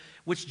leader,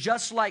 which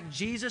just like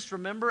Jesus,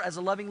 remember, as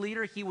a loving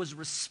leader, he was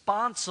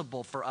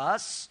responsible for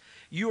us.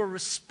 You are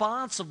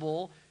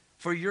responsible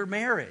for your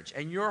marriage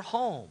and your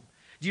home.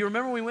 Do you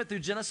remember we went through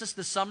Genesis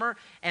this summer,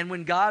 and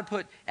when God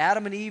put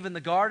Adam and Eve in the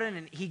garden,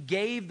 and he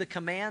gave the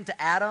command to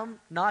Adam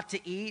not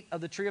to eat of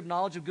the tree of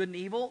knowledge of good and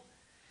evil?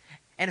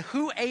 And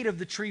who ate of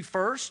the tree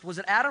first? Was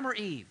it Adam or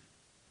Eve?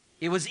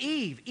 It was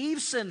Eve. Eve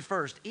sinned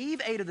first.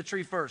 Eve ate of the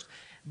tree first.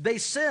 They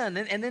sinned,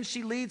 and then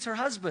she leads her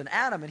husband,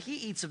 Adam, and he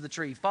eats of the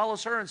tree,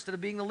 follows her instead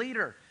of being the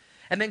leader.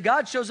 And then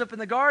God shows up in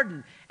the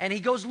garden, and he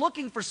goes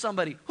looking for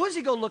somebody. Who does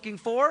he go looking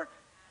for?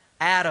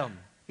 Adam.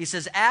 He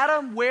says,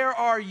 Adam, where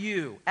are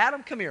you?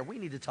 Adam, come here. We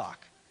need to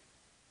talk.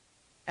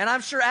 And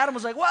I'm sure Adam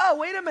was like, whoa,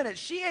 wait a minute.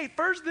 She ate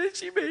first, then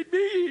she made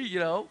me, you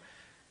know.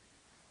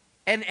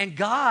 And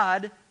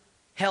God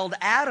held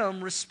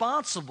Adam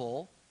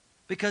responsible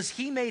because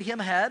he made him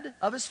head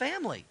of his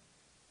family.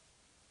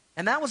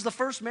 And that was the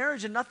first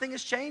marriage, and nothing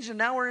has changed. And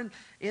now we're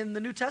in the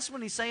New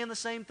Testament, he's saying the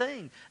same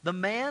thing. The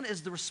man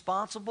is the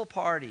responsible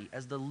party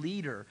as the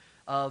leader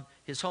of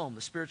his home,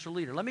 the spiritual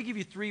leader. Let me give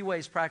you 3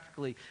 ways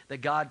practically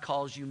that God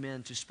calls you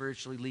men to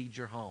spiritually lead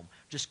your home.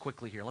 Just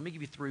quickly here. Let me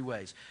give you 3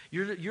 ways.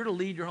 You're to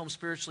lead your home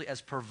spiritually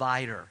as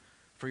provider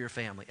for your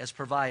family, as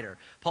provider.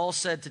 Paul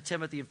said to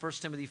Timothy in 1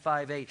 Timothy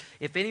 5:8,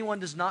 if anyone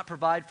does not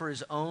provide for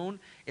his own,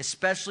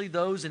 especially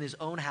those in his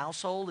own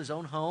household, his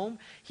own home,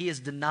 he has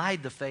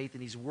denied the faith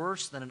and he's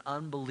worse than an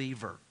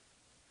unbeliever.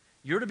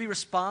 You're to be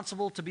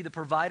responsible to be the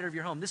provider of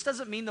your home. This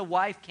doesn't mean the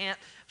wife can't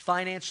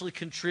financially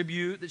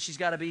contribute, that she's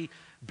got to be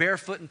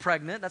barefoot and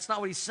pregnant. That's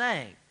not what he's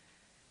saying.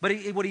 But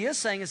what he is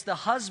saying is the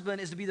husband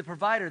is to be the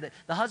provider, that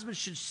the husband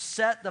should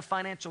set the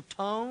financial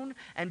tone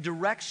and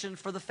direction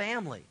for the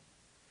family.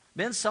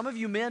 Men, some of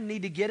you men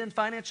need to get in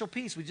financial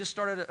peace. We just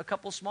started a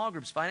couple of small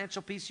groups,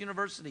 Financial Peace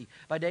University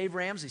by Dave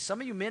Ramsey. Some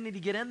of you men need to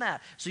get in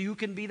that so you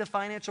can be the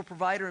financial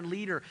provider and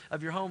leader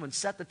of your home and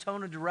set the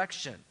tone and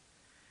direction.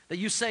 That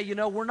you say, you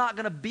know, we're not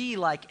going to be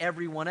like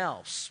everyone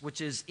else,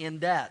 which is in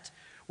debt.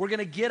 We're going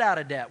to get out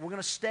of debt. We're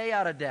going to stay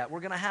out of debt. We're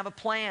going to have a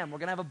plan. We're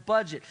going to have a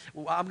budget.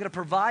 I'm going to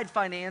provide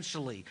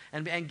financially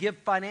and give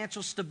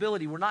financial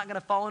stability. We're not going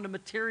to fall into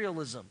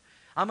materialism.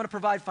 I'm going to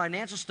provide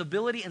financial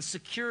stability and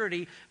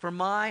security for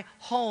my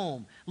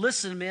home.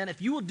 Listen, men,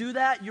 if you will do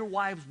that, your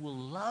wives will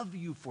love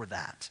you for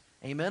that.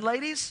 Amen,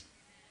 ladies?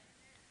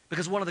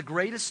 Because one of the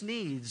greatest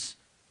needs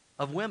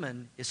of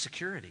women is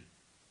security.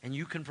 And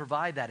you can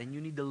provide that, and you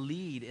need to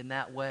lead in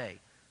that way.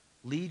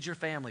 Lead your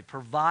family.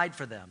 Provide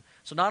for them.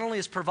 So not only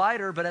as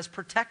provider, but as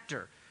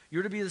protector.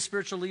 You're to be the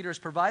spiritual leader as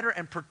provider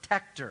and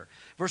protector.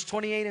 Verse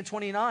 28 and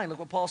 29, look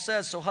what Paul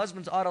says. So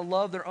husbands ought to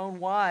love their own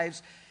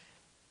wives,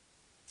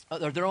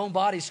 or their own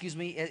body,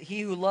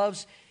 He who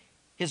loves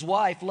his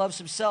wife loves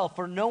himself.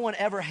 For no one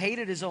ever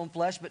hated his own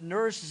flesh, but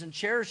nourishes and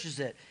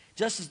cherishes it,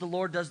 just as the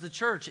Lord does the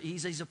church.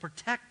 He's a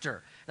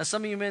protector. Now,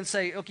 some of you men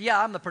say, okay,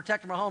 yeah, I'm the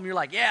protector of my home. You're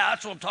like, yeah,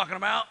 that's what I'm talking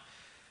about.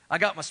 I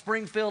got my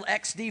Springfield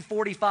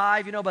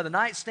XD45, by the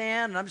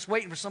nightstand, and I'm just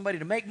waiting for somebody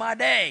to make my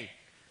day.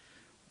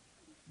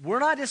 We're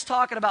not just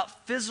talking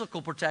about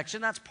physical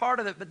protection. That's part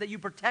of it, but that you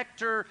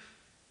protect her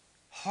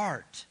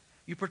heart.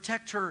 You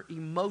protect her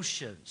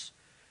emotions.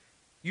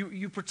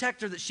 You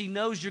protect her that she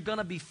knows you're going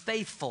to be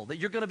faithful, that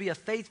you're going to be a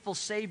faithful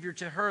Savior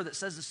to her that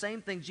says the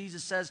same thing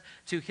Jesus says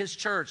to his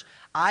church.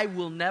 I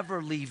will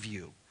never leave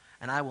you,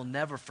 and I will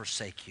never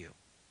forsake you.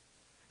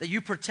 That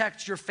you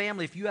protect your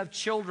family. If you have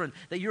children,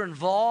 that you're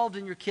involved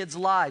in your kids'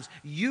 lives.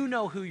 You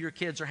know who your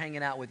kids are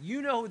hanging out with.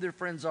 You know who their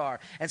friends are.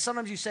 And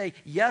sometimes you say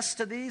yes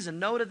to these and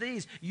no to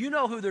these. You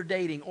know who they're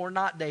dating or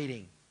not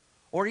dating,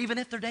 or even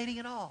if they're dating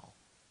at all.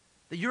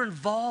 That you're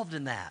involved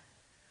in that.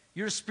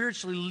 You're to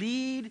spiritually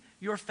lead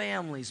your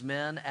families,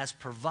 men, as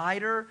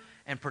provider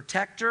and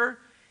protector.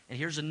 And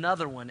here's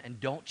another one, and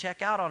don't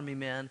check out on me,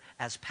 men,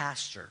 as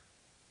pastor.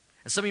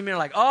 And some of you men are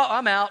like, oh,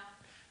 I'm out.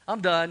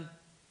 I'm done.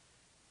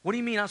 What do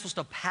you mean I'm supposed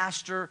to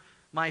pastor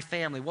my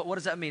family? What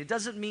does that mean? It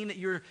doesn't mean that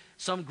you're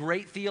some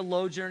great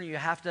theologian and you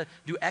have to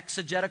do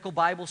exegetical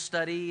Bible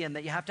study and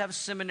that you have to have a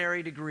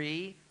seminary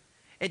degree.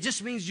 It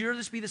just means you're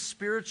to be the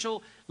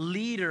spiritual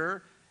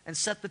leader and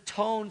set the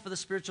tone for the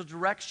spiritual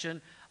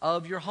direction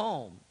of your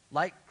home,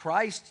 like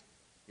Christ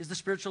is the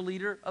spiritual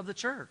leader of the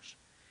church.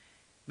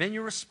 Men,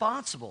 you're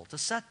responsible to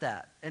set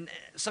that. And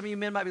some of you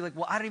men might be like,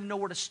 well, I don't even know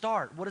where to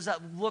start. What does that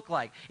look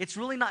like? It's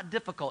really not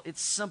difficult.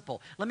 It's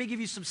simple. Let me give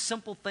you some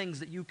simple things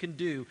that you can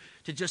do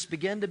to just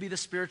begin to be the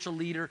spiritual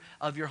leader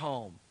of your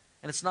home.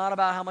 And it's not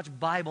about how much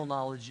Bible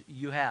knowledge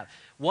you have.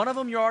 One of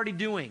them you're already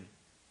doing.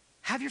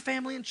 Have your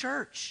family in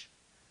church.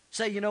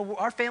 Say,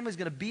 our family's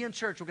going to be in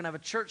church. We're going to have a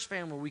church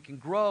family where we can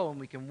grow and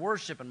we can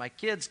worship and my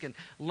kids can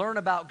learn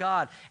about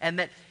God. And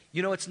that,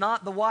 it's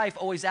not the wife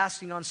always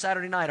asking on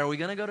Saturday night, are we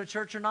going to go to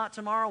church or not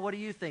tomorrow? What do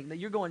you think?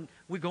 That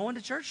we're going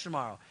to church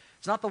tomorrow.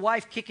 It's not the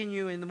wife kicking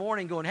you in the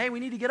morning going, hey, we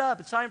need to get up.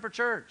 It's time for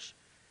church.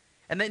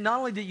 And that not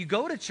only that you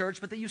go to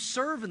church, but that you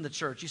serve in the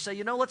church. You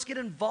say, let's get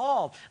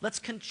involved. Let's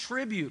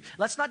contribute.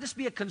 Let's not just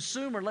be a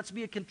consumer. Let's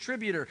be a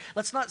contributor.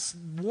 Let's not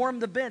warm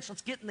the bench.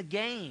 Let's get in the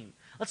game.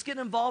 Let's get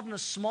involved in a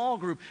small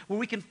group where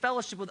we can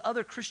fellowship with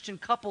other Christian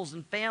couples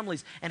and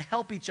families and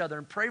help each other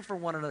and pray for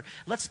one another.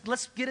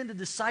 Let's get into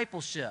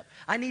discipleship.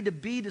 I need to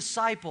be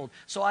discipled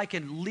so I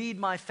can lead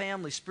my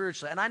family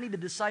spiritually. And I need to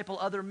disciple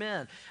other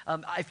men.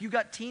 If you've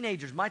got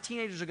teenagers, my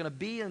teenagers are going to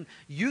be in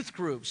youth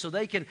groups so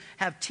they can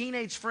have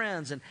teenage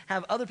friends and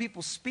have other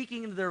people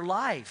speaking into their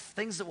life,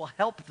 things that will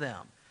help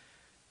them.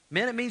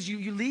 Men, it means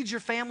you lead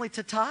your family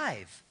to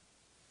tithe.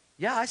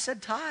 Yeah, I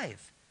said tithe.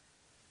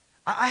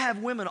 I have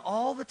women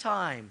all the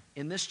time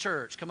in this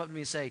church come up to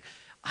me and say,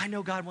 I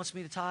know God wants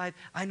me to tithe.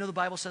 I know the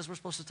Bible says we're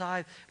supposed to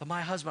tithe, but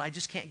my husband, I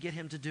just can't get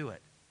him to do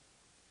it.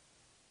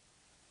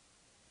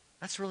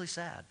 That's really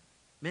sad.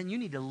 Men, you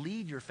need to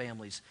lead your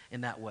families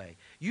in that way.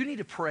 You need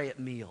to pray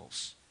at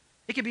meals.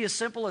 It can be as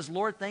simple as,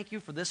 Lord, thank you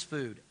for this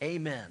food.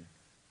 Amen.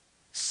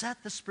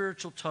 Set the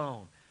spiritual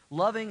tone.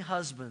 Loving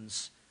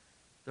husbands,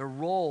 their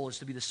role is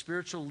to be the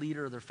spiritual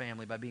leader of their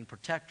family by being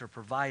protector,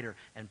 provider,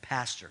 and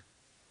pastor.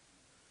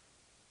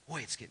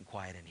 Boy, it's getting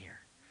quiet in here.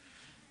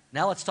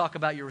 Now let's talk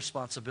about your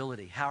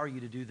responsibility. How are you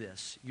to do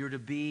this? You're to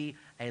be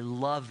a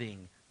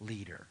loving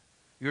leader.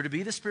 You're to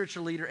be the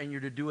spiritual leader, and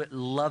you're to do it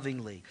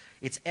lovingly.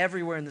 It's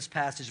everywhere in this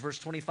passage. Verse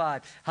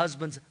 25,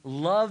 husbands,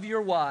 love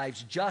your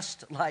wives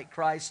just like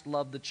Christ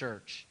loved the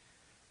church.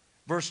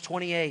 Verse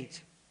 28,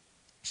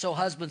 so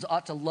husbands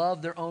ought to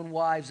love their own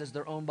wives as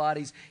their own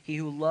bodies. He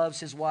who loves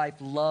his wife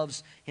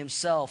loves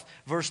himself.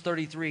 Verse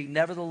 33,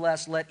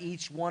 nevertheless, let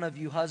each one of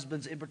you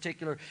husbands in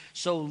particular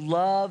so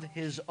love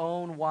his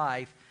own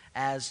wife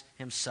as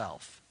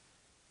himself.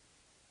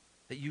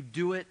 That you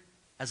do it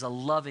as a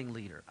loving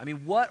leader. I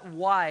mean, what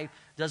wife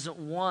doesn't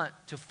want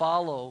to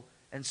follow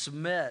and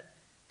submit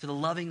to the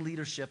loving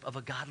leadership of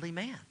a godly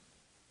man?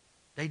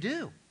 They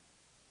do.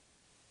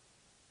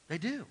 They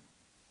do.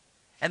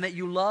 And that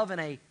you love in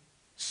a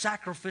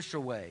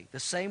sacrificial way, the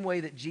same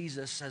way that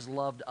Jesus has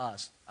loved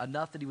us,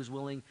 enough that he was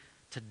willing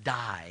to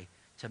die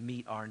to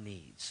meet our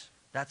needs.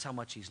 That's how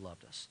much he's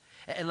loved us.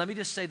 And let me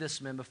just say this,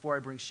 men, before I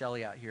bring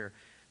Shelly out here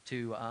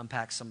to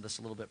unpack some of this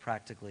a little bit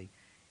practically.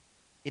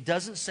 It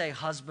doesn't say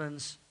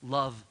husbands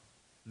love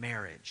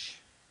marriage.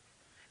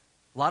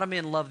 A lot of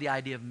men love the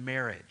idea of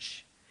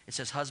marriage. It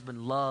says,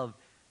 husband, love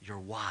your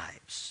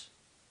wives.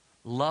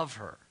 Love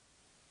her.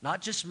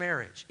 Not just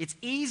marriage. It's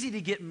easy to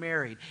get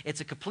married.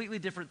 It's a completely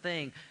different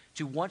thing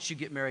to, once you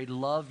get married,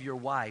 love your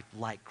wife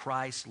like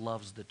Christ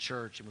loves the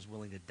church and was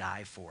willing to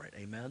die for it.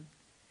 Amen?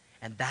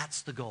 And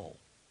that's the goal.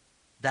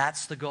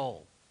 That's the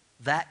goal.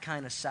 That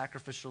kind of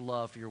sacrificial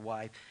love for your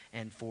wife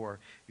and for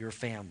your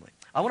family.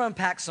 I want to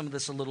unpack some of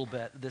this a little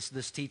bit,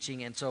 this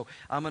teaching. And so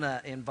I'm going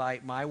to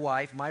invite my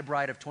wife, my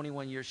bride of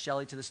 21 years,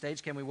 Shelly, to the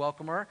stage. Can we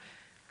welcome her?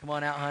 Come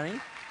on out, honey.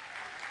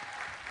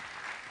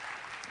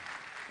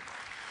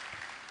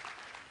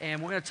 And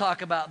we're going to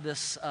talk about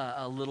this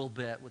a little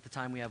bit with the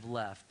time we have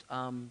left.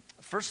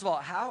 First of all,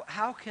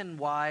 how can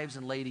wives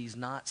and ladies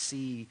not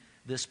see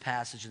this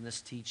passage and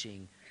this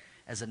teaching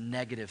as a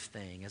negative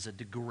thing, as a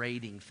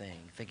degrading thing,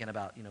 thinking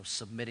about,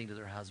 submitting to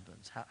their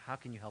husbands? How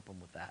can you help them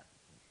with that?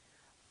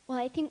 Well,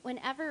 I think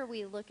whenever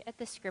we look at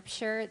the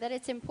scripture, that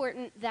it's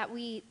important that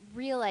we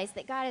realize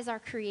that God is our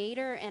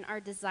creator and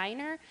our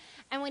designer.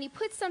 And when he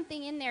puts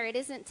something in there, it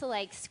isn't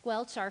to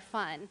squelch our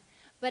fun,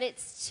 but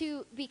it's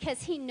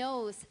because he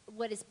knows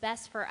what is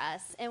best for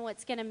us and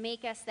what's going to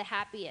make us the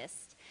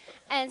happiest.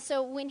 And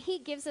so when he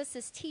gives us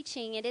this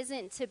teaching, it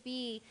isn't to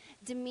be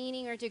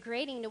demeaning or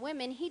degrading to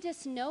women. He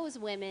just knows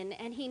women,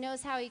 and he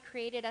knows how he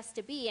created us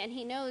to be. And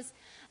he knows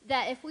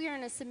that if we are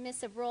in a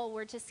submissive role,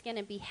 we're just going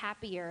to be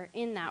happier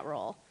in that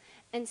role.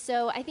 And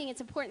so I think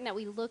it's important that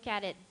we look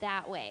at it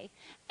that way.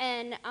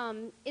 And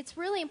it's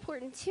really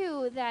important,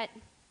 too, that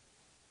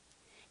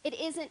it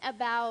isn't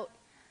about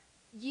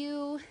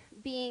you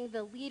being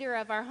the leader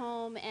of our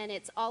home, and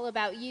it's all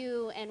about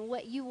you and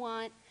what you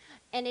want.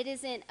 And it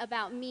isn't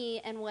about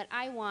me and what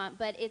I want,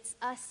 but it's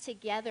us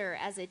together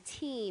as a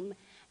team.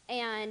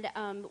 And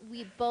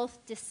we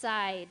both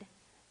decide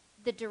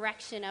the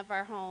direction of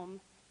our home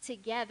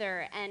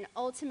together. And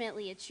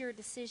ultimately, it's your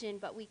decision,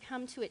 but we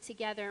come to it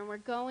together, and we're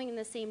going in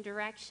the same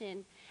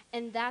direction.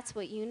 And that's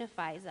what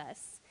unifies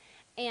us.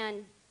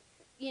 And,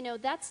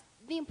 that's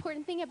the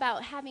important thing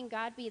about having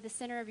God be the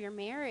center of your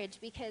marriage,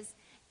 because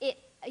it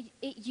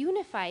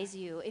unifies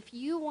you. If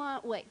you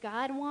want what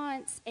God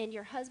wants and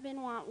your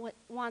husband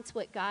wants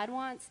what God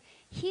wants,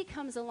 he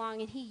comes along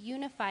and he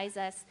unifies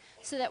us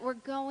so that we're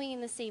going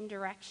in the same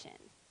direction.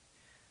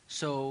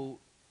 So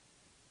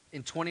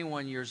in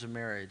 21 years of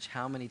marriage,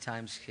 how many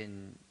times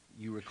can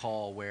you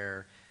recall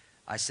where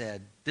I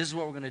said, this is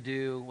what we're going to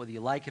do, whether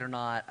you like it or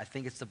not, I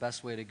think it's the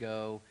best way to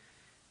go,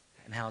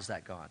 and how's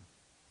that gone?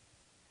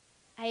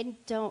 I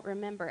don't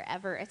remember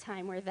ever a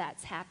time where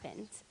that's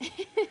happened.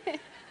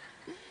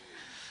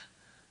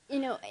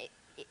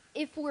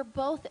 If we're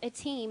both a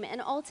team,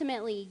 and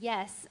ultimately,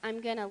 yes, I'm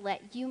going to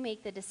let you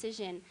make the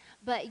decision,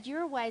 but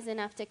you're wise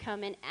enough to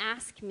come and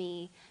ask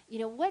me,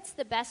 what's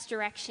the best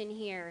direction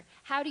here?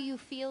 How do you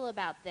feel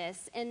about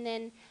this? And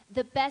then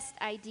the best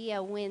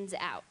idea wins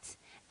out.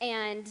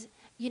 And,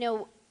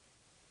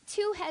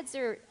 two heads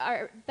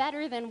are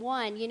better than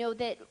one,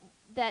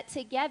 that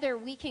together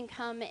we can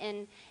come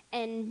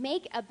and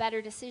make a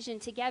better decision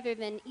together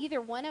than either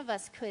one of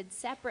us could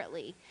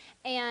separately.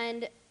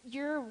 And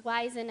you're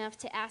wise enough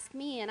to ask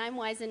me, and I'm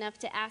wise enough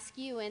to ask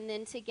you, and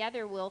then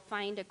together we'll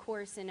find a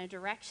course and a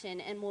direction,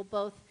 and we'll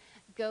both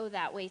go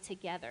that way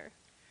together.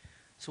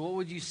 So what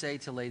would you say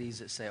to ladies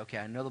that say, okay,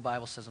 I know the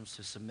Bible says I'm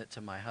to submit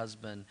to my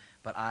husband,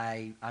 but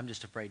I'm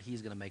just afraid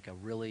he's going to make a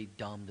really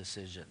dumb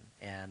decision,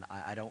 and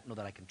I don't know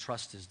that I can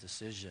trust his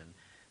decision,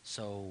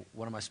 so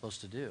what am I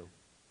supposed to do?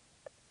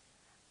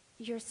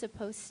 You're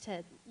supposed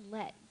to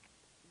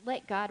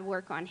let God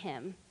work on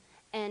him.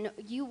 And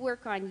you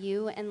work on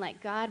you and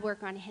let God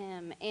work on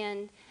him.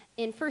 And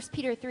in 1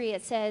 Peter 3,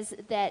 it says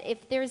that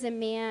if there's a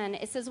man,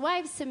 it says,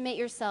 wives, submit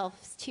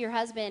yourselves to your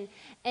husband.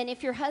 And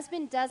if your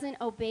husband doesn't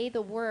obey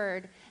the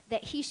word,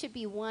 that he should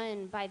be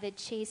won by the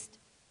chaste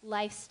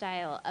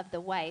lifestyle of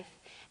the wife.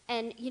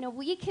 And,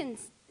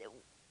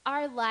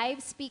 our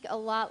lives speak a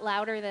lot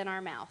louder than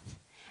our mouth.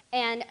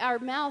 And our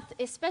mouth,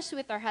 especially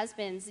with our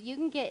husbands, you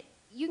can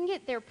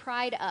get their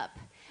pride up,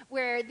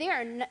 where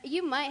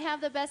you might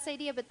have the best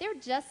idea, but they're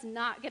just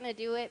not going to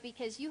do it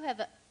because you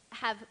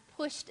have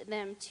pushed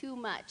them too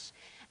much.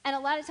 And a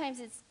lot of times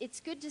it's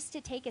good just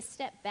to take a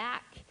step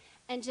back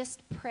and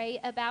just pray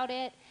about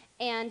it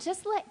and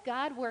just let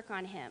God work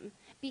on him,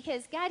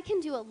 because God can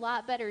do a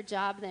lot better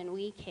job than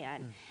we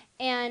can.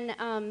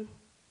 And,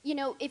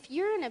 if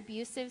you're in an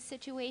abusive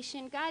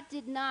situation, God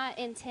did not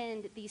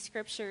intend these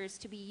scriptures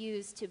to be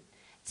used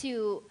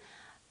to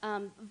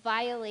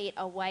violate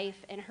a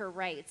wife and her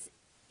rights.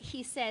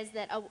 He says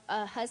that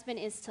a husband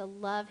is to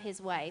love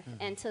his wife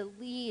and to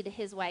lead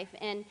his wife,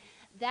 and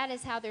that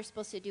is how they're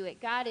supposed to do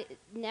it. God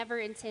never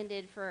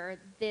intended for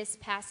this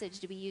passage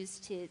to be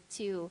used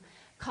to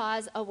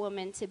cause a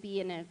woman to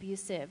be in an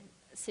abusive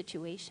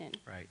situation.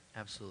 Right,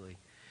 absolutely.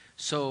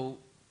 So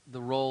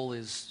the role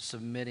is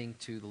submitting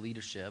to the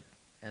leadership,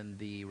 and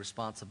the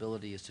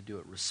responsibility is to do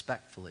it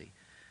respectfully.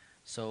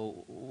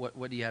 So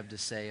what do you have to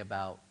say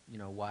about,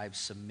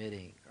 wives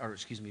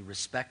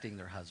respecting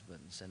their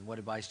husbands? And what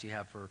advice do you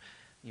have for,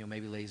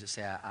 maybe ladies that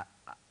say,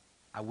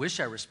 I wish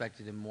I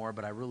respected him more,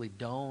 but I really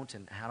don't,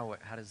 and how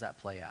does that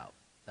play out,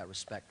 that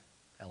respect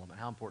element?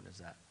 How important is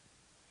that?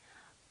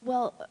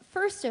 Well,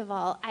 first of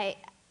all,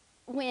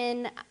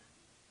 when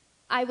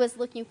I was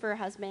looking for a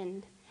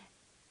husband,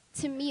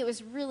 to me it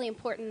was really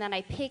important that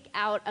I pick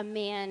out a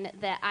man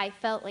that I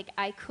felt like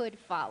I could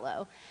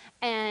follow.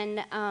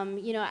 And,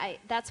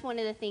 that's one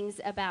of the things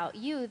about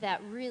you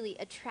that really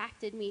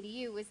attracted me to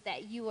you, was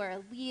that you are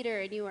a leader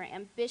and you are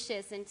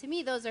ambitious. And to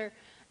me, those are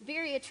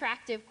very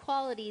attractive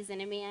qualities in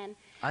a man.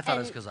 I thought it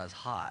was because I was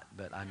hot,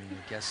 but I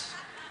guess...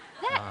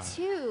 That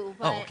too.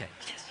 But, oh, okay.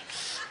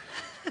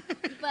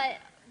 but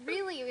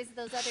really it was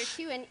those other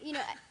two. And, you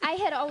know, I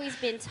had always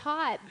been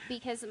taught,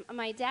 because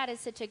my dad is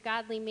such a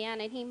godly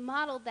man, and he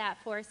modeled that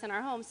for us in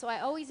our home. So I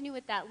always knew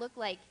what that looked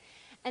like.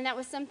 And that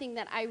was something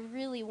that I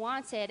really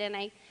wanted.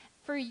 And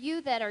for you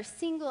that are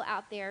single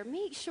out there,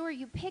 make sure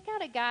you pick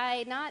out a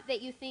guy, not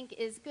that you think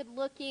is good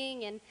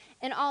looking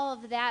and all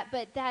of that,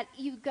 but that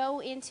you go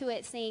into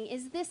it saying,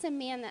 is this a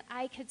man that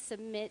I could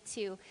submit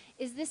to?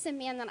 Is this a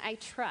man that I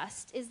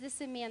trust? Is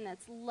this a man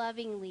that's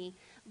lovingly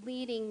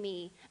leading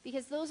me?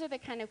 Because those are the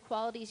kind of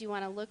qualities you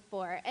want to look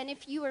for. And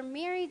if you are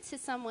married to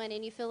someone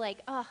and you feel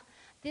like, oh,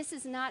 this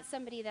is not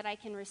somebody that I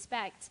can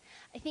respect,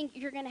 I think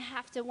you're going to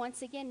have to,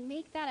 once again,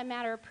 make that a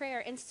matter of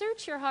prayer and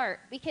search your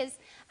heart, because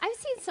I've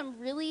seen some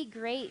really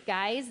great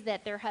guys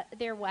that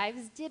their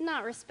wives did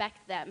not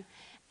respect them.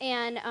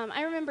 And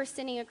I remember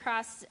sitting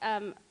across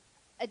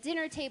a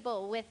dinner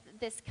table with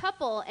this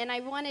couple, and I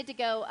wanted to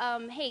go,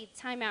 hey,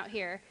 time out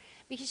here,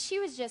 because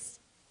she was just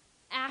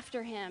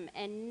after him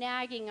and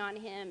nagging on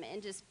him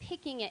and just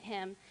picking at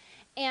him.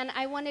 And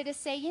I wanted to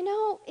say, you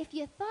know, if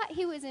you thought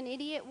he was an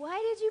idiot, why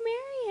did you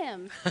marry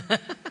him?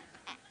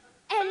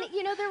 And,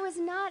 you know, there was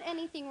not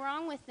anything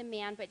wrong with the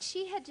man, but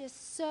she had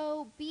just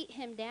so beat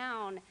him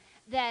down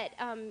that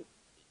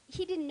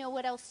he didn't know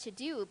what else to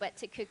do but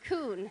to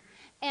cocoon.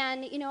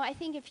 And, you know, I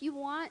think if you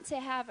want to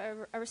have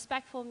a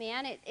respectful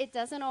man, it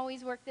doesn't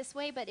always work this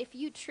way, but if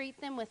you treat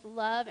them with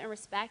love and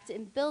respect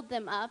and build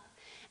them up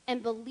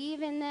and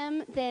believe in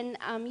them, then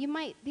you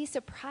might be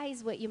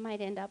surprised what you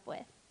might end up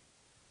with.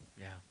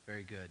 Yeah,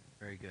 very good,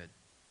 very good.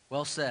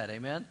 Well said,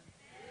 amen?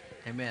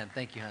 Amen.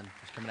 Thank you, hon,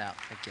 for coming out.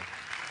 Thank you.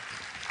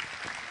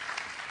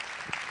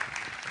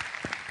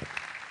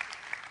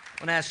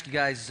 I want to ask you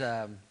guys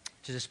to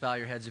just bow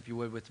your heads, if you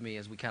would, with me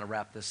as we kind of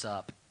wrap this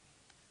up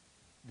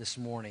this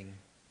morning.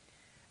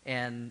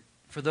 And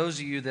for those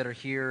of you that are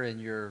here and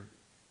you're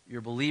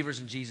believers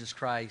in Jesus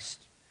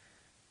Christ,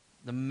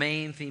 the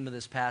main theme of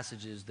this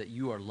passage is that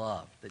you are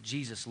loved, that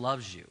Jesus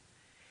loves you.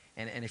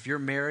 And if you're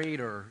married,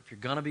 or if you're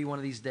going to be one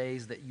of these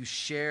days, that you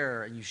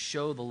share and you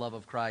show the love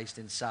of Christ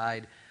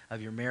inside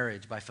of your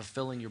marriage by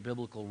fulfilling your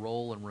biblical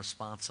role and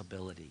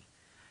responsibility.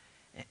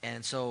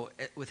 And so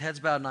with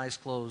heads bowed and eyes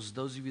closed,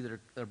 those of you that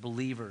are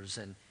believers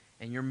and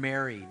you're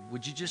married,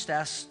 would you just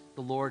ask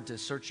the Lord to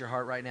search your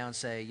heart right now and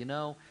say, you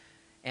know,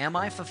 am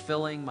I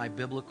fulfilling my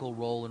biblical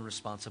role and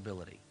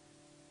responsibility?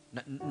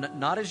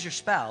 Not as your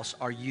spouse,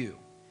 are you?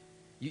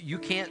 You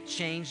can't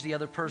change the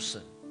other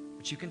person,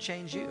 but you can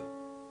change you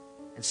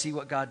and see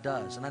what God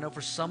does. And I know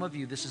for some of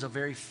you, this is a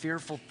very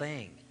fearful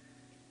thing,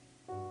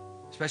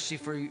 especially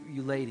for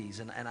you ladies.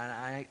 And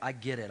I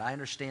get it. I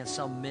understand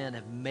some men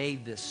have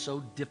made this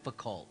so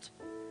difficult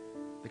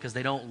because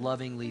they don't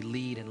lovingly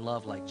lead and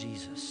love like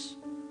Jesus.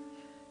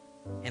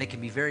 And it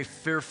can be very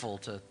fearful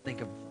to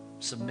think of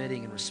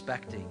submitting and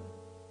respecting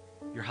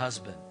your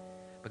husband.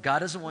 But God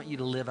doesn't want you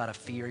to live out of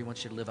fear. He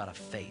wants you to live out of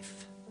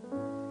faith.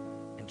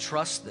 And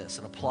trust this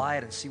and apply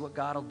it and see what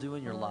God will do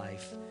in your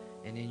life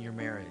and in your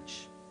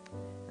marriage.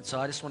 And so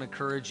I just want to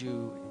encourage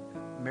you,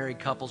 married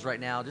couples right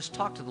now, just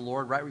talk to the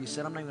Lord right where you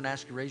sit. I'm not even going to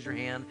ask you to raise your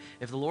hand.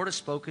 If the Lord has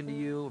spoken to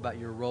you about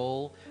your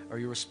role or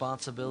your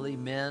responsibility,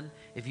 men,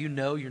 if you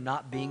know you're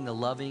not being the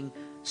loving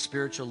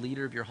spiritual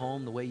leader of your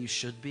home the way you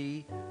should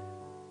be,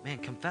 man,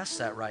 confess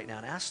that right now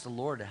and ask the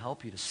Lord to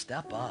help you to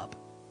step up.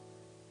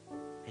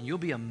 And you'll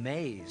be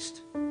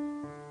amazed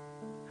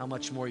how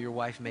much more your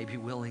wife may be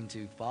willing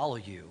to follow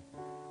you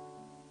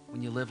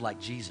when you live like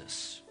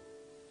Jesus.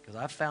 Because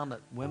I've found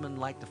that women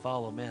like to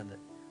follow men that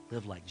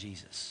live like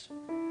Jesus.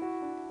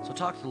 So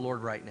talk to the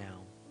Lord right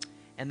now.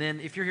 And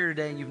then if you're here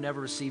today and you've never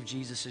received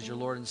Jesus as your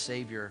Lord and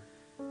Savior,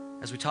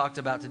 as we talked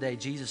about today,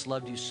 Jesus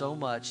loved you so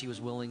much, he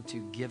was willing to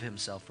give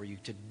himself for you,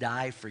 to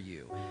die for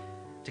you,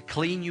 to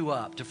clean you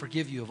up, to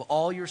forgive you of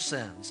all your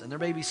sins. And there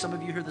may be some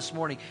of you here this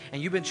morning,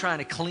 and you've been trying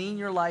to clean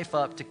your life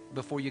up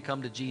before you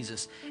come to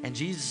Jesus. And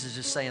Jesus is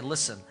just saying,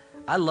 listen,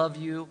 I love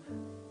you.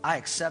 I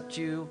accept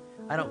you.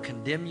 I don't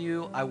condemn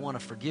you. I want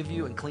to forgive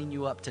you and clean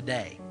you up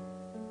today.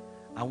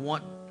 I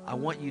want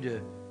you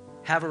to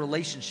have a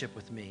relationship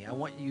with me. I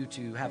want you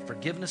to have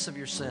forgiveness of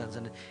your sins.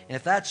 And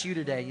if that's you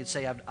today, you'd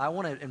say, I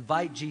want to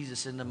invite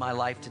Jesus into my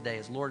life today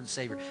as Lord and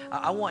Savior.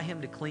 I want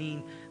him to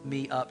clean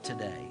me up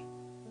today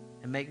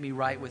and make me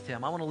right with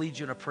him. I want to lead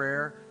you in a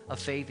prayer of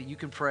faith that you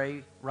can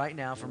pray right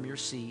now from your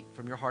seat,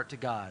 from your heart to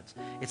God's.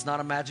 It's not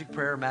a magic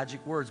prayer or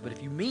magic words, but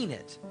if you mean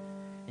it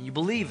and you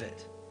believe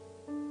it,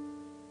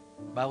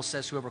 the Bible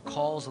says whoever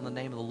calls on the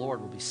name of the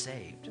Lord will be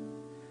saved.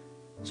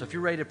 So if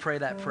you're ready to pray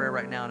that prayer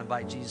right now and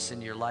invite Jesus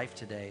into your life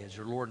today as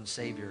your Lord and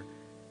Savior,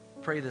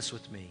 pray this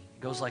with me.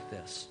 It goes like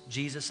this.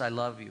 Jesus, I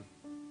love you.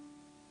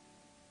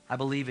 I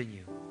believe in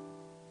you.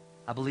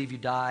 I believe you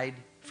died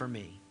for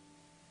me.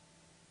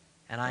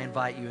 And I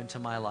invite you into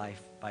my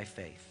life by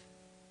faith.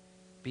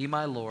 Be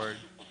my Lord.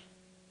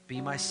 Be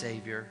my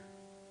Savior.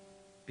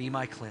 Be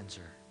my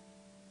cleanser.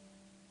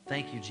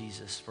 Thank you,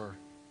 Jesus, for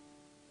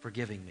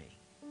forgiving me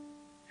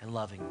and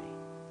loving me.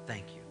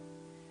 Thank you.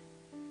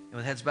 And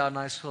with heads bowed and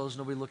eyes closed,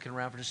 nobody looking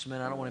around for just a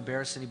minute. I don't want to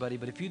embarrass anybody,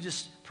 but if you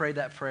just prayed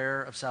that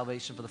prayer of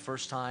salvation for the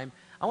first time,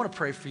 I want to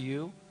pray for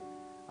you.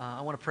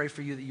 I want to pray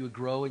for you that you would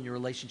grow in your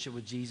relationship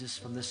with Jesus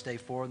from this day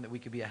forward and that we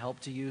could be a help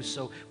to you.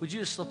 So would you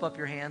just slip up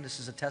your hand? This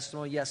is a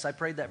testimony. Yes, I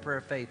prayed that prayer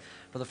of faith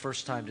for the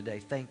first time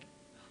today.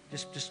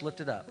 Just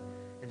lift it up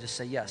and just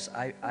say, yes,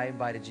 I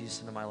invited Jesus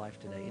into my life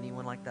today.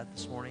 Anyone like that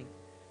this morning?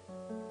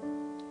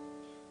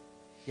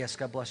 Yes,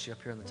 God bless you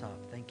up here on the top.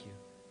 Thank you.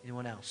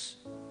 Anyone else?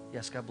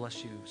 Yes, God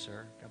bless you,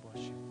 sir. God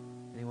bless you.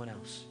 Anyone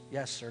else?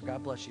 Yes, sir.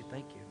 God bless you.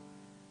 Thank you.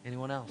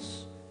 Anyone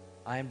else?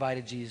 I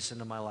invited Jesus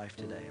into my life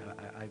today.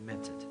 I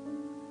meant it.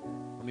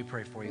 Let me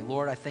pray for you.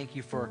 Lord, I thank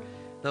you for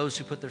those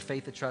who put their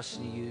faith and trust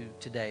in you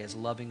today as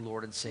loving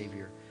Lord and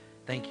Savior.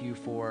 Thank you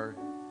for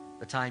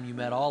the time you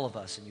met all of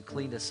us and you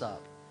cleaned us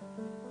up,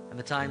 and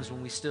the times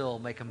when we still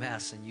make a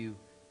mess and you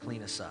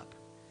clean us up,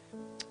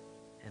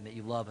 and that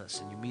you love us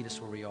and you meet us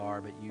where we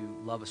are, but you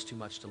love us too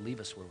much to leave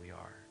us where we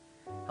are.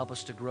 Help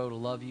us to grow to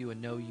love you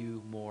and know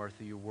you more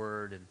through your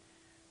word. And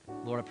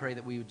Lord, I pray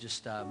that we would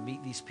just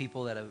meet these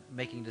people that are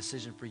making a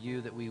decision for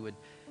you, that we would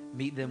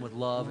meet them with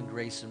love and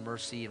grace and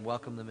mercy and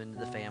welcome them into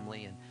the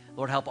family. And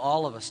Lord, help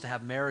all of us to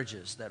have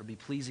marriages that will be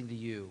pleasing to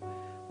you,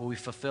 where we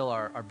fulfill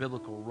our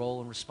biblical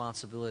role and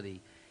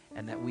responsibility,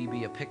 and that we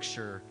be a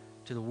picture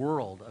to the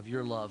world of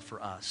your love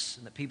for us,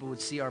 and that people would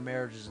see our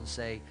marriages and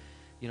say,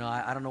 you know,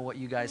 I don't know what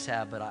you guys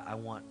have, but I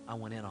want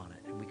in on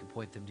it, and we can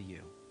point them to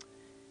you.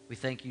 We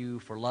thank you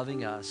for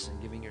loving us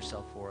and giving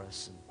yourself for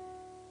us. And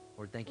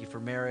Lord, thank you for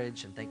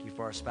marriage, and thank you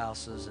for our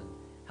spouses, and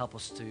help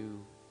us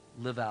to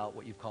live out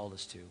what you've called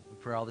us to. We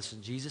pray all this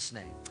in Jesus'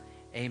 name.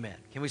 Amen.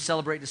 Can we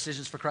celebrate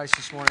decisions for Christ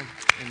this morning?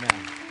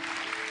 Amen.